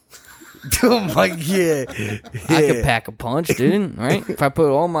 Oh my yeah. I could pack a punch, dude. Right? If I put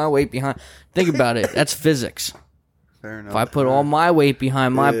all my weight behind, think about it. That's physics. Fair enough. If I put all my weight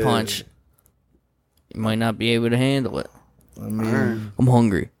behind my punch, you might not be able to handle it. I mean, Alright. I'm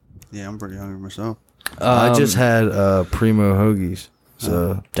hungry. Yeah, I'm pretty hungry myself. I just had primo hoagies,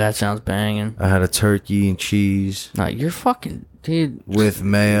 so That sounds banging. I had a turkey and cheese No, you're fucking dude. with You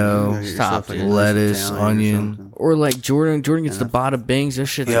mayo. gotta get Stop, yourself, like, dude. a nice Lettuce, Italian or onion. something. Or like Jordan gets the bada bings. This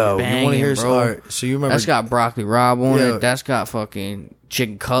shit's Yo, banging, you want to hear? bro. All right, so you remember? That's got broccoli rabe on Yeah. it. That's got fucking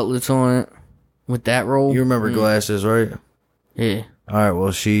chicken cutlets on it. With that roll. you remember glasses, right? Yeah. All right.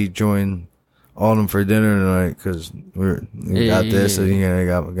 Well, she joined Autumn for dinner tonight because we got this, and I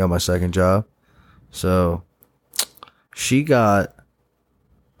got my second job. So she got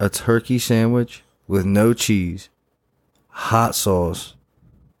a turkey sandwich with no cheese, hot sauce,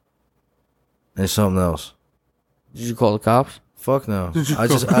 and something else. Did you call the cops? Fuck no.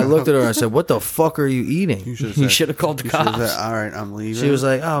 I looked at her and I said, "What the fuck are you eating?" You should have called the You should've cops. said, all right, I'm leaving. She was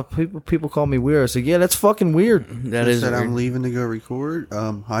like, "Oh, people call me weird." I said, "Yeah, that's fucking weird." That She is said, weird. I'm leaving to go record.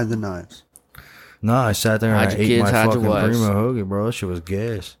 Hide the knives. No, I sat there and Hide I your ate kids, my hide your fucking wives. primo hoagie, bro. That shit was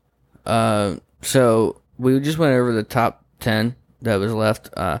gas. So we just went over the top 10 that was left.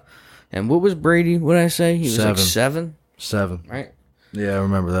 And what was Brady? What did I say? He was like 7, 7. right? Yeah, I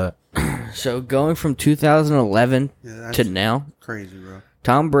remember that. So going from 2011 Yeah, that's to now, crazy, bro.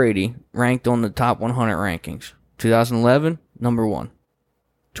 Tom Brady ranked on the top 100 rankings. 2011, number 1.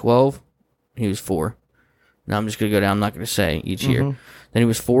 12, he was 4. Now I'm just going to go down. I'm not going to say each year. Then he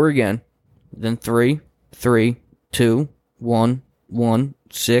was 4 again. Then 3, 3, 2, 1, 1,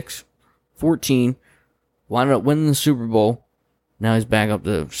 6, 14. Wound up winning the Super Bowl. Now he's back up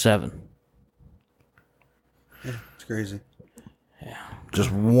to 7. Yeah, it's crazy. Just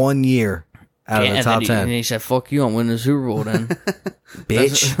 1 year out of the top 10. And he said, fuck you, I'm winning the Super Bowl then.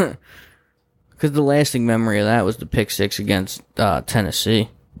 Bitch. Because the lasting memory of that was the pick 6 against Tennessee.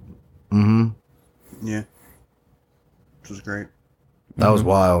 Mm-hmm. Yeah. Which was great. That was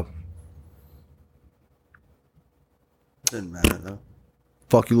wild. Didn't matter, though.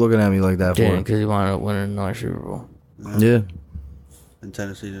 Fuck you looking at me like that Yeah, for? because he wound up winning another Super Bowl. Yeah. And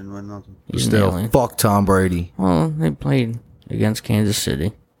Tennessee didn't win nothing. He's Still, nailing. fuck Tom Brady. Well, they played against Kansas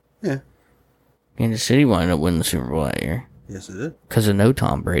City. Yeah. Kansas City wound up winning the Super Bowl that year. Yes, it did. Because of no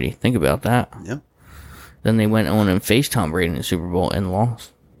Tom Brady. Think about that. Yep. Then they went on and faced Tom Brady in the Super Bowl and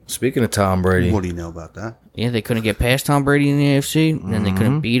lost. Speaking of Tom Brady, What do you know about that? Yeah, they couldn't get past Tom Brady in the AFC, and then they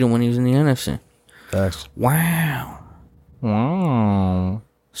couldn't beat him when he was in the NFC. facts. Wow. Wow.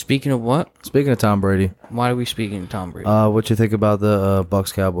 Speaking of what? Speaking of Tom Brady, Why are we speaking of Tom Brady? what you think about the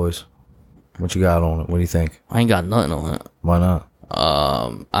Bucks Cowboys? What you got on it? What do you think? I ain't got nothing on it. Why not?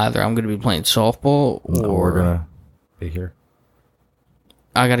 Either I'm going to be playing softball, or No, we're gonna be here.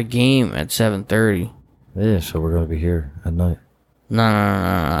 I got a game at 7:30. Yeah, so we're gonna be here at night. No.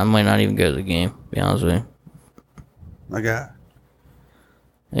 I might not even go to the game, to be honest with you. I got.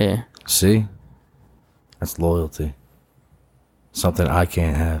 Yeah. See, that's loyalty. Something I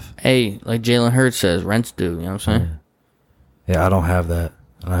can't have. Hey, like Jalen Hurts says, rent's due. You know what I'm saying? Yeah, I don't have that,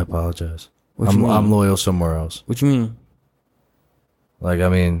 and I apologize. What you mean? I'm loyal somewhere else. What you mean? Like, I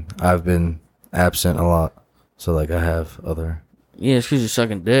mean, I've been absent a lot, so like I have other. Yeah, it's because you're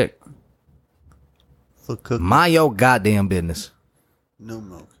sucking dick. Foot cook. Mind your goddamn business. No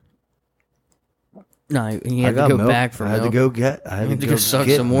milk. No, you I had to got go milk. back for I had milk. to go get. I had You to go suck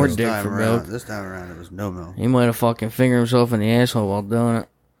get some more milk. dick for milk. This time around, it was no milk. He might have fucking fingered himself in the asshole while doing it.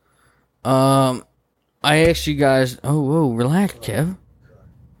 I asked you guys. Oh, whoa, relax, Kev.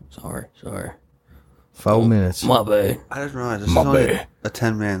 Sorry. 4 minutes. My bad. I just realized this is My only bad. a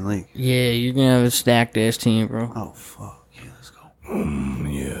 10-man league. Yeah, you're gonna have a stacked ass team, bro. Oh, fuck. Yeah, let's go.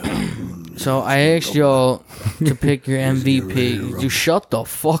 So I asked y'all to pick your MVP. You shut the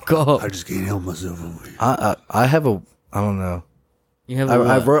fuck up. I just can't help myself over here. I have a. I don't know. You have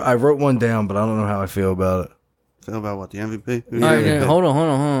I what? wrote one down, but I don't know how I feel about it. Feel about what, the MVP? All right, then, hold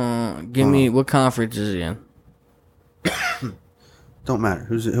on. Give me what conference is he in? Don't matter.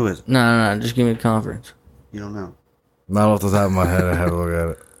 Who is it? No. Just give me the conference. You don't know. Not off the top of my head. I have to look at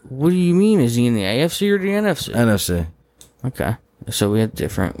it. What do you mean? Is he in the AFC or the NFC? NFC. Okay, so we have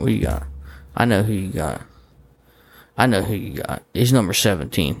different. What you got? I know who you got. He's number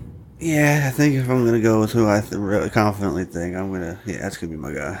 17. Yeah, I think if I'm going to go with who I really confidently think, that's going to be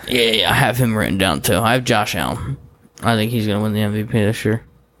my guy. Yeah, I have him written down too. I have Josh Allen. I think he's going to win the MVP this year.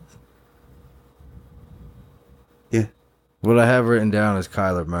 Yeah. What I have written down is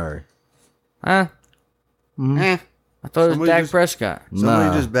Kyler Murray. Huh? I thought it was Somebody Dak just- Prescott. Somebody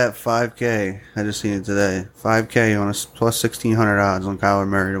Nah. just bet $5K. I just seen it today. $5K on a plus 1,600 odds on Kyler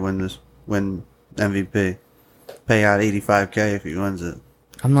Murray to win MVP. Pay out $85K if he wins it.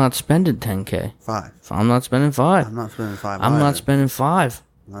 I'm not spending 10K. $5. I'm not spending 5. I'm not spending $5. I'm not spending 5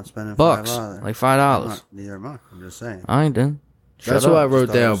 I'm not spending bucks, $5 either. like I'm $5. not, neither am I. I'm just saying. I ain't done. That's Shut what I up. wrote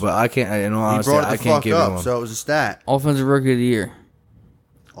down, Stars. but I can't. In all He honesty, brought it I the can't fuck give him up, one. so it was a stat. Offensive Rookie of the Year.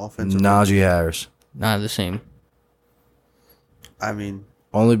 Offensive. Najee Harris. Not the same. I mean,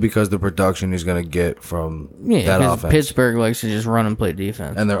 Only because the production he's going to get from Yeah, that because offense. Pittsburgh likes to just run and play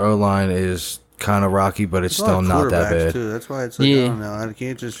defense. And their O-line is kind of rocky, but it's a lot still of not that quarterbacks, bad. Too. That's why it's like, Yeah. I don't know. I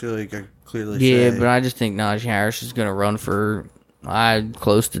can't just feel like I clearly Yeah, say. but I just think Najee Harris is going to run for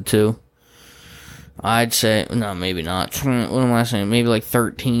close to 2. I'd say, no, maybe not. What am I saying? Maybe like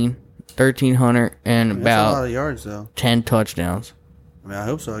 1,300 and That's a lot about of yards, though. 10 touchdowns. I mean, I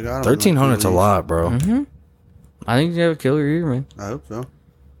hope so. I got him. 1,300's a lot, bro. I think he's have a killer year, man. I hope so.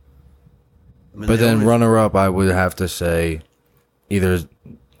 I mean, But they then always- runner-up, I would have to say either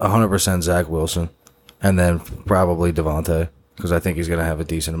 100% Zach Wilson and then probably Devontae because I think he's going to have a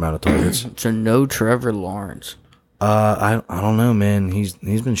decent amount of targets. So no Trevor Lawrence. I don't know, man. He's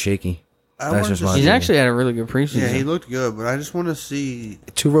been shaky. I That's wanna just just- my He's opinion. actually had a really good preseason. Yeah, he looked good, but I just want to see.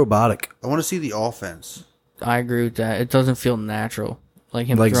 Too robotic. I want to see the offense. I agree with that. It doesn't feel natural. Like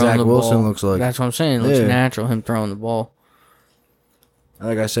him Like throwing Zach the Wilson ball. looks like. That's what I'm saying. It looks Yeah. natural, him throwing the ball.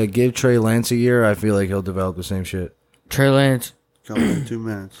 Like I said, give Trey Lance a year. I feel like he'll develop the same shit. Trey Lance, Coming in 2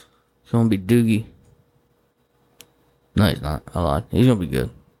 minutes. he's going to be Doogie. No, he's not. A lot. He's going to be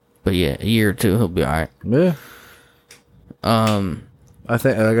good. But yeah, a year or two, he'll be all right. Yeah. I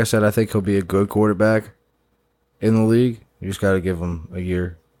think, like I said, I think he'll be a good quarterback in the league. You just got to give him a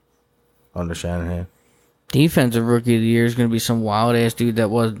year under Shanahan. Defensive Rookie of the Year is going to be some wild ass dude that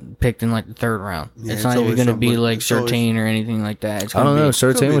was picked in like the 3rd round. Yeah, it's it's not even always going to be somebody- like it's always- Surtain or anything like that. It's I gonna don't know. be-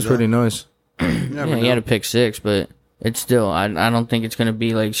 Surtain be was pretty nice. You never Yeah, he know. had a pick 6, but it's still. I don't think it's going to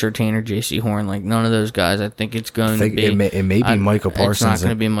be like Surtain or J.C. Horn. Like none of those guys. I think it's going I think to be. it may be Michael Parsons. It's not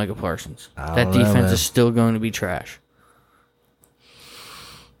going to be Michael Parsons. I That don't know, defense man. is still going to be trash.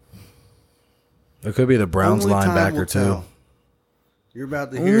 It could be the Browns Only time linebacker will too. tell. You're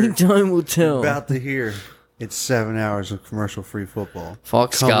about to Only hear. time will tell. About to hear. It's 7 hours of commercial-free football.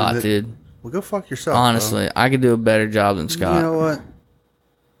 Fuck Coming Scott, to- dude. Well, go fuck yourself. Honestly, I could do a better job than bro. Scott. You know what?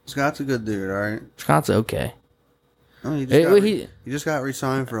 Scott's a good dude. All right. Scott's okay. No, he just, Hey, got well, he just got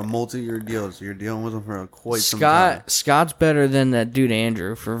re-signed for a multi-year deal, so you're dealing with him for quite some time. Scott's better than that dude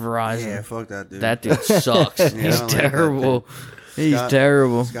Andrew for Verizon. Yeah, fuck that dude. That dude sucks. I He's don't like that terrible. He's Scott-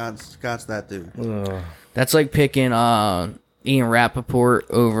 terrible. Scott's that dude. That's like picking Ian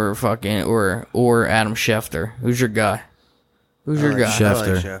Rappaport over fucking or Adam Schefter. Who's your guy? Who's your guy? Schefter.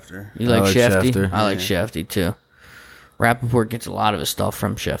 I like Schefter. You like I like Shefty? Schefter. I like Shefty too. Rappaport gets a lot of his stuff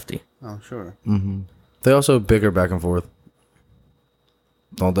from Shefty. Oh, sure. They also bicker back and forth,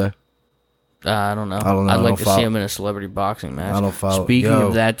 don't they? I don't know. I don't know. I'd I like don't to follow- see him in a celebrity boxing match. I don't follow- Speaking Yo.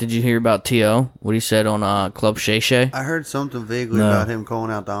 of that, did you hear about T.O.? What he said on Club Shay Shay? I heard something vaguely No. about him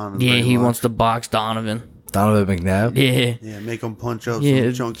calling out Donovan. Yeah, pretty he much. wants to box Donovan. Donovan McNabb. Yeah. Yeah, make him punch up Yeah,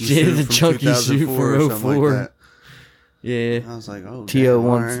 some chunky yeah, suit the from chunky suit 2004 or from something 04. like that. Yeah. I was like, oh, T.O. damn,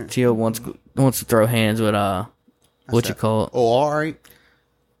 wants alright. T.O. wants to throw hands with what you that? call it. Oh, all right.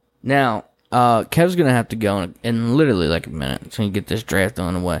 Now, Kev's gonna have to go in literally like a minute so we can get this draft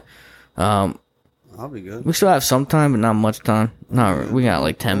on the way. I'll be good. We still have some time, but not much time. No, we got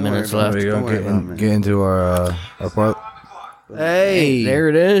like 10 Don't worry minutes about left. it. There you Don't go. worry about me. Get into our part. Hey, There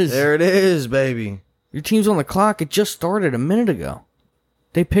it is. There it is, baby. Your team's on the clock. It just started a minute ago.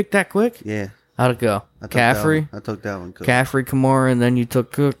 They picked that quick? Yeah. How'd it go? I took Caffrey? I took Dalvin Cook. Caffrey, Kamara, and then you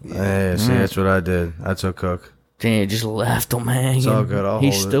took Cook? Yeah, see, that's what I did. I took Cook. Damn, just left him hanging. It's all good. I'll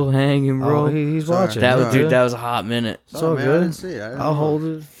He's hold it. still hanging, bro. Oh, he's Sorry. watching. that was, It's dude, good. that was a hot minute. It's all man, I good. didn't see it. I didn't I'll know. hold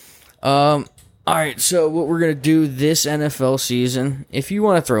it. All right, so what we're going to do this NFL season, if you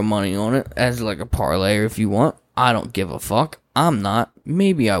want to throw money on it as like a parlay or if you want, I don't give a fuck. I'm not.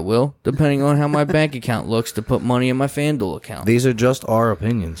 Maybe I will, depending on how my bank account looks to put money in my FanDuel account. These are just our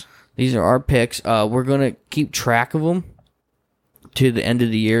opinions. These are our picks. We're going to keep track of them to the end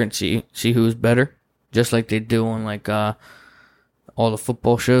of the year and see who's better, just like they do on like all the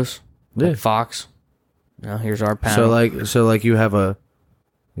football shows, like Fox. Now here's our panel. So like you have a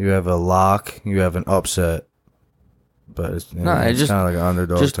lock, you have an upset, but it's, it's just- kind of like an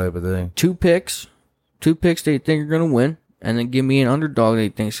underdog just- type of thing. Two picks that you think are going to win, and then give me an underdog that you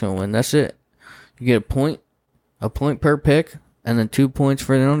think's going to win. That's it. You get a point per pick, and then 2 points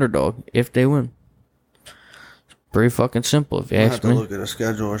for the underdog if they win. It's pretty fucking simple if you I have ask to me. look at a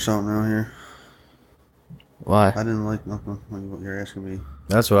schedule or something out here. Why? I didn't like nothing like what you're asking me.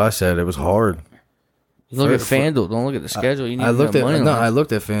 That's what I said. It was hard. Look at for- FanDuel. Don't look at the schedule. You need I to looked have at money no, line. I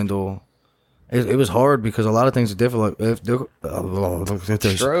looked at FanDuel. It was hard because a lot of things are difficult.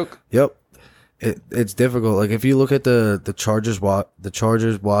 Stroke. Yep, it's difficult. Like if you look at the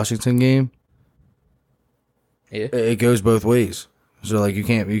Chargers Washington game, Yeah. it goes both ways. So like you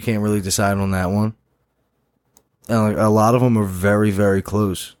can't really decide on that one. And like a lot of them are very, very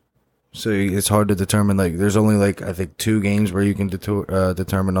close. So it's hard to determine. Like there's only like I think 2 games where you can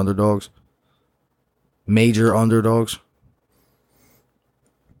determine underdogs, major underdogs.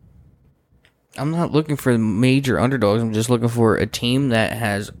 I'm not looking for major underdogs. I'm just looking for a team that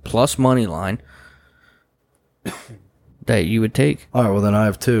has plus money line that you would take. All right, well then I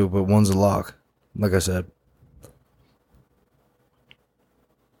have 2, but one's a lock. Like I said.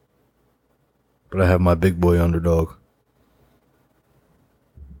 But I have my big boy underdog.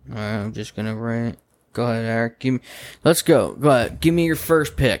 All right, I'm just gonna write. Go ahead, Eric. Let's go. Go ahead. Give me your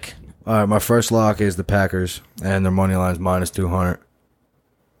first pick. All right, my first lock is the Packers, and their money line's minus 200.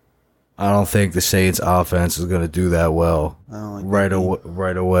 I don't think the Saints offense is going to do that well I don't like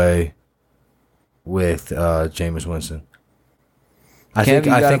right away with Jameis Winston. I Kev, think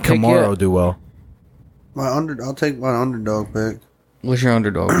you got a pick Kamara yet? will do well. I'll take my underdog pick. What's your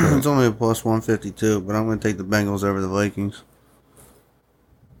underdog pick? It's only a plus 152, but I'm going to take the Bengals over the Vikings.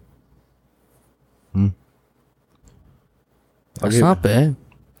 That's not bad.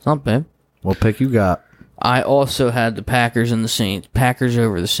 It's not bad. What pick you got? I also had the Packers and the Saints. Packers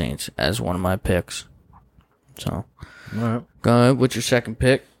over the Saints as one of my picks. So, All right. go ahead. What's your second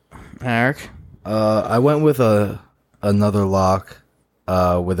pick, Eric? I went with another lock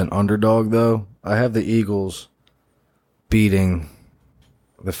with an underdog, though. I have the Eagles beating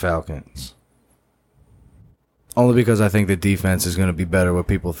the Falcons. Only because I think the defense is going to be better what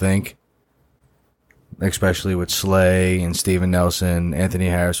people think. Especially with Slay and Steven Nelson, Anthony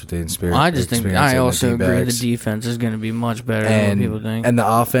Harris with the experience. I just think experience I and also agree the D-backs. defense is going to be much better than what people think. And the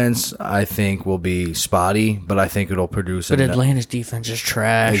offense, I think, will be spotty, but I think it'll produce. But Atlanta's defense is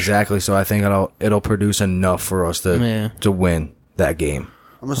trash. Exactly. So I think it'll produce enough for us to win that game.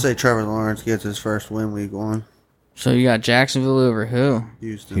 I'm going to say Trevor Lawrence gets his first win week 1. So you got Jacksonville over who?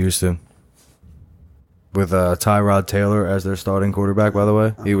 Houston. With Tyrod Taylor as their starting quarterback. By the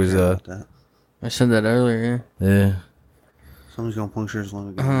way, he was I said that earlier. yeah. Somebody's going to puncture his lung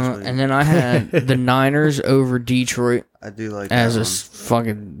again this week. And then I had the Niners over Detroit I do like as that a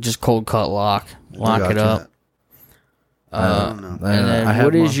fucking just cold cut lock. Lock it up. I don't know. And then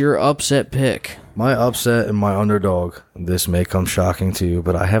what is your upset pick? My upset and my underdog? This may come shocking to you,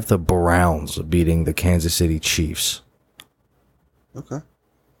 but I have the Browns beating the Kansas City Chiefs. Okay.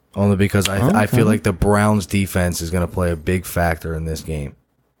 Only because I Okay. feel like the Browns defense is going to play a big factor in this game.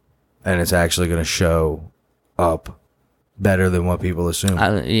 And it's actually going to show up better than what people assume.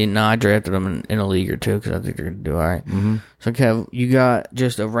 I drafted them in a league or two because I think they're going to do all right. Mm-hmm. So, Kev, you got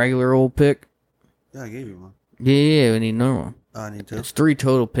just a regular old pick? Yeah, I gave you one. Yeah, we need another one. I need to. It's 3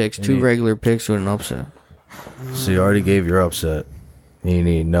 total picks, 2 regular picks with an upset. So you already gave your upset. You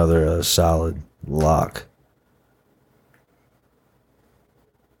need another solid lock.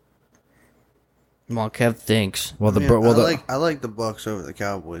 Well, Kev thinks. Well, I like the Bucks over the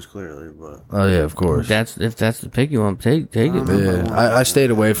Cowboys clearly, but oh yeah, of course. If that's the pick you want, take it. Yeah, I stayed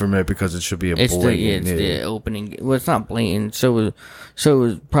away from it because it should be a It's blatant. the opening. Well, it's not blatant. So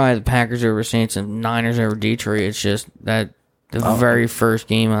was probably the Packers over Saints and Niners over Detroit. It's just that the very first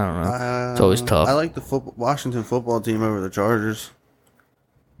game. I don't know. It's always tough. I like the Washington football team over the Chargers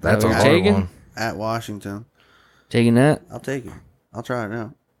That's a You're hard taking? one. at Washington. Taking that. I'll take it. I'll try it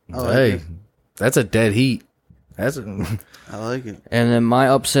now. I like Hey, it. That's a dead heat. That's I like it. And then my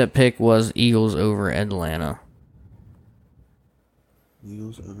upset pick was Eagles over Atlanta.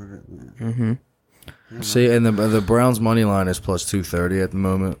 Eagles over Atlanta. Mm-hmm. See, and the Browns money line is plus 230 at the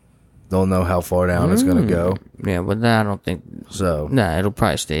moment. Don't know how far down it's gonna go. Yeah, but I don't think So Nah, it'll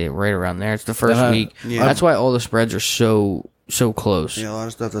probably stay right around there. It's the first week. Yeah. That's why all the spreads are so close. Yeah, a lot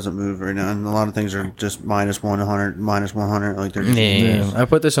of stuff doesn't move right now, and a lot of things are just minus 100, minus 100. Like they're just Yeah. I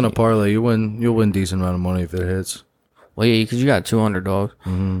put this in a parlay. You'll win decent amount of money if it hits. Well, yeah, because you got 200 dogs.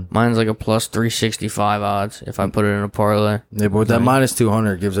 Mm-hmm. Mine's like a plus 365 odds if I put it in a parlay. Yeah, but with that minus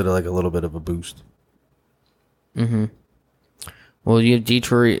 200 gives it like a little bit of a boost. Mm-hmm. Well, you have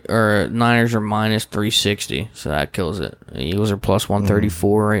Detroit or Niners are minus 360, so that kills it. The Eagles are plus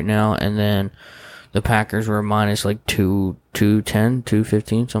 134 right now, and then the Packers were minus like 210,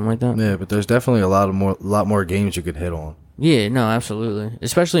 215, something like that. Yeah, but there's definitely a lot more games you could hit on. Yeah, no, absolutely,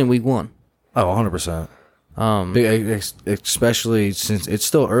 especially in week 1. Oh, 100%. Especially since it's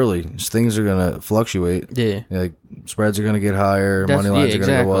still early, things are gonna fluctuate. Yeah, Like spreads are gonna get higher, money lines are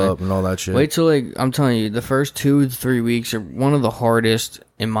gonna go up, and all that shit. Wait till I'm telling you, the first 2 to 3 weeks are one of the hardest,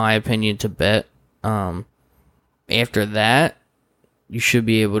 in my opinion, to bet. After that, you should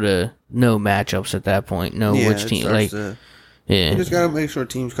be able to know matchups at that point, know which team. You just gotta make sure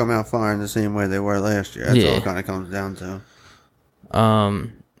teams come out firing the same way they were last year. That's all it kind of comes down to.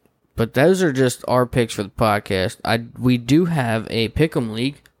 But those are just our picks for the podcast. We do have a pick'em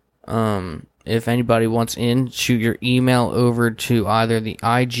league. If anybody wants in, shoot your email over to either the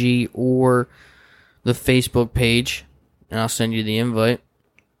IG or the Facebook page, and I'll send you the invite.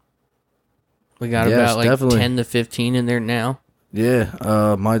 We got about definitely 10 to 15 in there now. Yeah,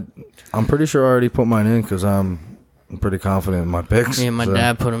 I'm pretty sure I already put mine in because I'm pretty confident in my picks. Yeah, my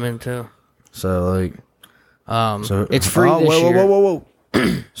dad put them in too. So it's free this year. Whoa.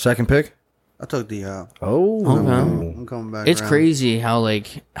 Second pick? I took the. Okay. I'm coming back. It's around. crazy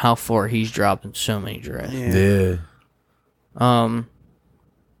how far he's dropped in so many drafts. Yeah.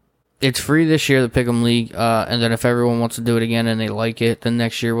 It's free this year, the Pick'em League, and then if everyone wants to do it again and they like it, then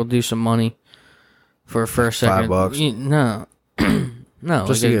next year we'll do some money for first, second. $5. No, no,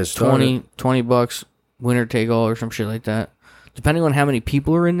 Just like to get started. $20, winner take all or some shit like that. Depending on how many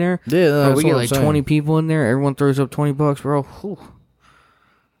people are in there. Yeah, that's we what get I'm like saying. 20 people in there. Everyone throws up $20, bro. Whew.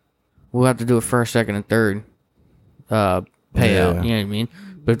 We'll have to do a first, second, and third payout. Yeah. You know what I mean?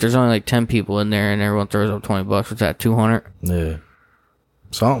 But if there's only like 10 people in there and everyone throws up $20, what's that? 200? Yeah.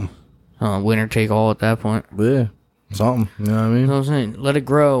 Something. Winner take all at that point. Yeah. Something. You know what I mean? You know what I'm saying? Let it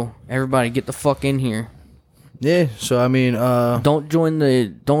grow. Everybody, get the fuck in here. Yeah. So I mean, Don't join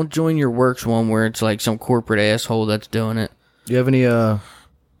your works one where it's like some corporate asshole that's doing it. do you have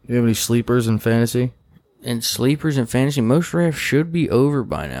any sleepers in fantasy? And sleepers in fantasy, most drafts should be over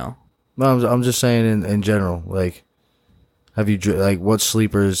by now. No, I'm just saying in general. Like, have you what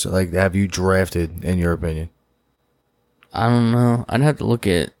sleepers have you drafted in your opinion? I don't know. I'd have to look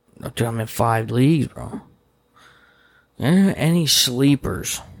at. Dude, I'm in 5 leagues, bro. Any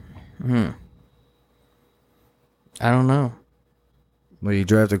sleepers? I don't know. Well, you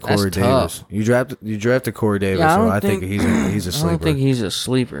drafted Corey That's Davis. tough. You drafted Corey Davis. Yeah, so I think he's a I sleeper. don't think he's a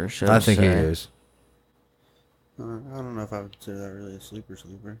sleeper. I think he is. I don't know if I would consider that really a sleeper.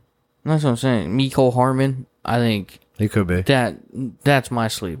 That's what I'm saying. Mecole Hardman, I think He could be. that's my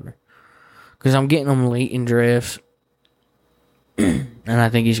sleeper. Because I'm getting him late in drafts. And I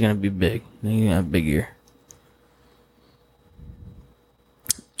think he's going to be big. I think he's going to have a big year.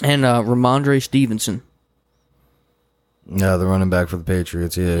 And Ramondre Stevenson. Yeah, the running back for the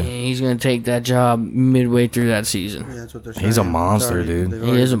Patriots. Yeah, He's going to take that job midway through that season. Yeah, that's what they're saying. He's a monster, dude. They've He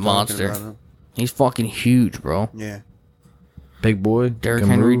already is a been talking monster. about him. He's fucking huge, bro. Yeah. big boy. Derrick can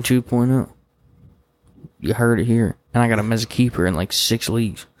Henry move. 2.0. You heard it here. And I got him as a keeper in like 6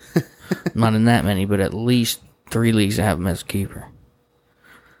 leagues. Not in that many, but at least 3 leagues that have him as a keeper.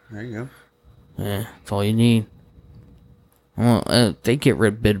 There you go. Yeah, that's all you need. Well, they get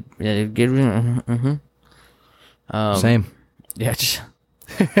rid of Same. Yeah, just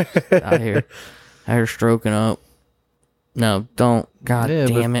out here stroking up. No, don't. God Yeah,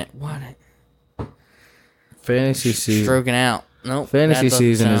 damn it! What? Fantasy season. Stroking out. Nope. Fantasy that doesn't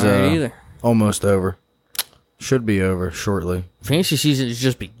season sound is right either. almost over. Should be over shortly. Fantasy season is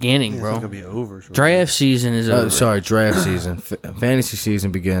just beginning, It's bro. not gonna be over. shortly. Draft season is over. Sorry, draft season. Fantasy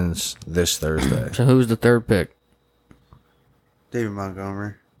season begins this Thursday. So who's the third pick? David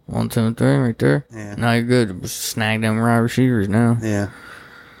Montgomery. 1, 2, and 3, right there. Yeah. Now you're good. Snag them wide receivers now. Yeah.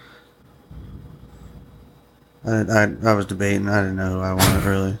 I was debating. I didn't know who I wanted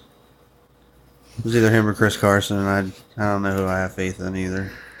really. It was either him or Chris Carson, and I don't know who I have faith in either.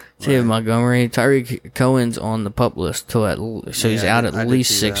 David Montgomery, Tyreek Cohen's on the PUP list till so he's out at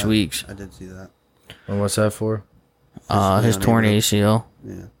least 6 weeks. I did see that. And what's that for? His torn ACL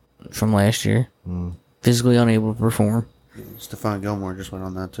from last year. Physically unable to perform. Stephon Gilmore just went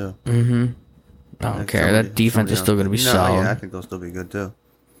on that too. I don't care. That defense is still going to be solid. Yeah, I think they'll still be good too.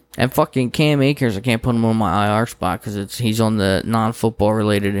 And fucking Cam Akers, I can't put him on my IR spot because he's on the non-football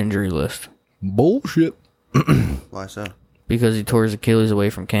related injury list. Bullshit. Why so? Because he tore his Achilles away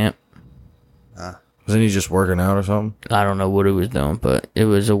from camp. Wasn't he just working out or something? I don't know what he was doing, but it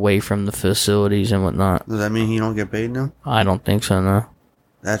was away from the facilities and whatnot. Does that mean he don't get paid now? I don't think so, no.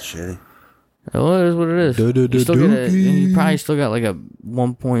 That's shitty. Well, it is what it is. He probably still got like a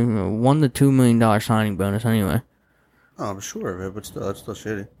 $1 to $2 million signing bonus anyway. Oh, I'm sure of it, but still, that's still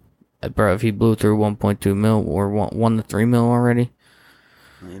shitty. Bro, if he blew through 1.2 mil or 1 to 3 mil already.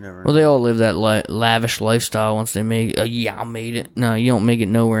 You never Well, they all live that lavish lifestyle once they make I made it. No, you don't make it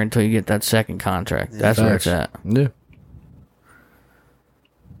nowhere until you get that second contract. That's where it's at. Yeah.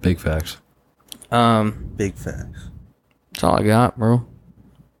 Big facts. Big facts. That's all I got, bro.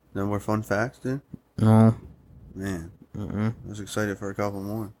 No more fun facts, dude? No. Man. I was excited for a couple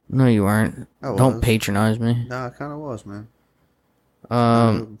more. No, you weren't. I Don't was. patronize me. Nah, I kind of was, man.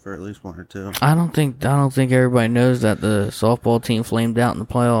 I'm hoping for at least one or two. I don't think everybody knows that the softball team flamed out in the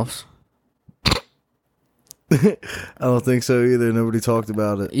playoffs. I don't think so either. Nobody talked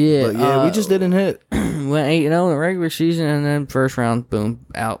about it. Yeah, But yeah, we just didn't hit. Went 8-0 in the regular season, and then first round, boom,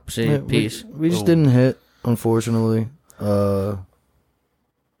 out. See, Yeah, peace. We just didn't hit, unfortunately. We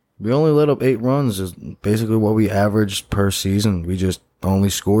only let up 8 runs, is basically what we averaged per season. We just only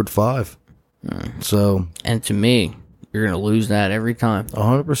scored 5. So, And to me, you're gonna lose that every time.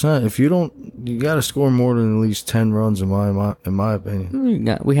 100%. If you don't, you got to score more than at least 10 runs in my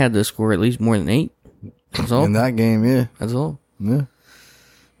opinion. We had to score at least more than 8. That's all. In that game, yeah. That's all. Yeah.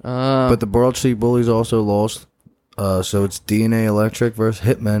 But the Broad Street Bullies also lost. So it's DNA Electric versus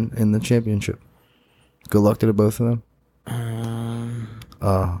Hitmen in the championship. Good luck to the both of them.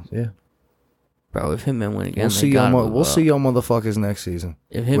 Yeah. Bro, if Hitmen win again, We'll see y'all motherfuckers next season.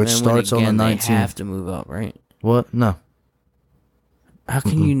 If Hitmen which starts win again, on the they 19th. have to move up, right? What? No. How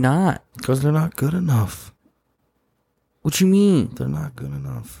can you not? Because they're not good enough. What you mean? They're not good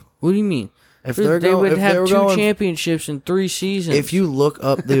enough. What do you mean? If They would have 2 championships in 3 seasons. If you look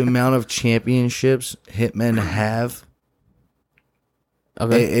up the amount of championships Hitmen have,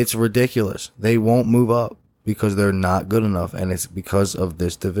 it's ridiculous. They won't move up because they're not good enough, and it's because of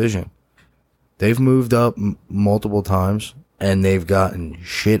this division. They've moved up multiple times, and they've gotten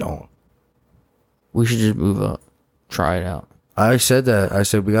shit on. We should just move up. Try it out. I said that. I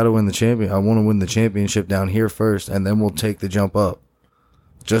said we got to win the champion. I want to win the championship down here first, and then we'll take the jump up.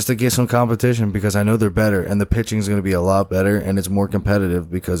 Just to get some competition, because I know they're better, and the pitching is going to be a lot better, and it's more competitive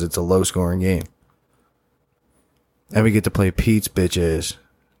because it's a low-scoring game. And we get to play Pete's bitch ass.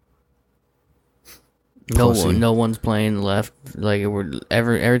 No one's playing left. Like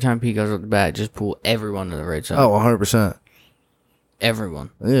every time Pete goes up the bat, just pull everyone to the right side. Oh, 100%.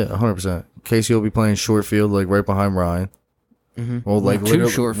 Everyone. Yeah, 100%. Casey will be playing short field, like right behind Ryan. Well, like 2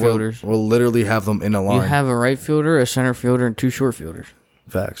 short fielders. We'll literally have them in a line. You have a right fielder, a center fielder, and 2 short fielders.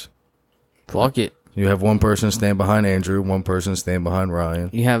 Facts. Fuck it. You have one person stand behind Andrew, one person stand behind Ryan.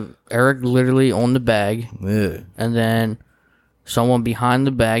 You have Eric literally on the bag. Yeah. And then someone behind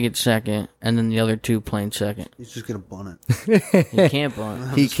the bag at second, and then the other 2 playing second. He's just going to bunt it. He can't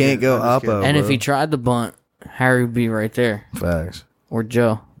bunt. He can't go oppo. And if he tried to bunt, Harry would be right there. Facts. Or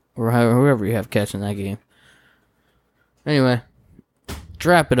Joe. Or whoever you have catching that game. Anyway.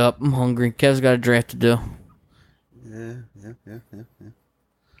 Wrap it up. I'm hungry. Kev's got a draft to do. Yeah.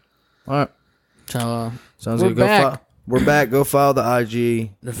 All right. So, Sounds we're good. back. We're back. Go follow the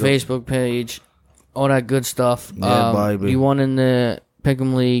IG. The Facebook page. All that good stuff. Yeah, baby. You want in the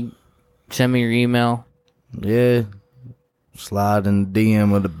Pick'em League, send me your email. Yeah. Slide in the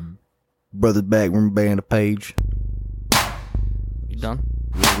DM of the Brothers Backroom Band page. You done?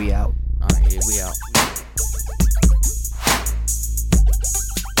 Yeah, we out. Alright, we out.